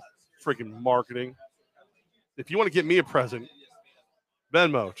great. Freaking marketing. If you want to get me a present,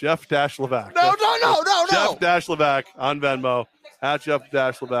 Venmo, Jeff-Levack. No. Jeff-Levack on Venmo. At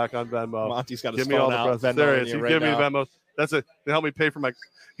Jeff-Levack on Venmo. Monty's got to give me all the presents. There he is. Give me the Venmo. That's it. To help me pay for my.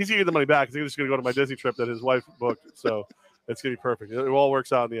 He's gonna get the money back. He's just gonna go to my Disney trip that his wife booked. So it's gonna be perfect. It all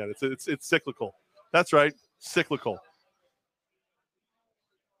works out in the end. It's cyclical. That's right. Cyclical.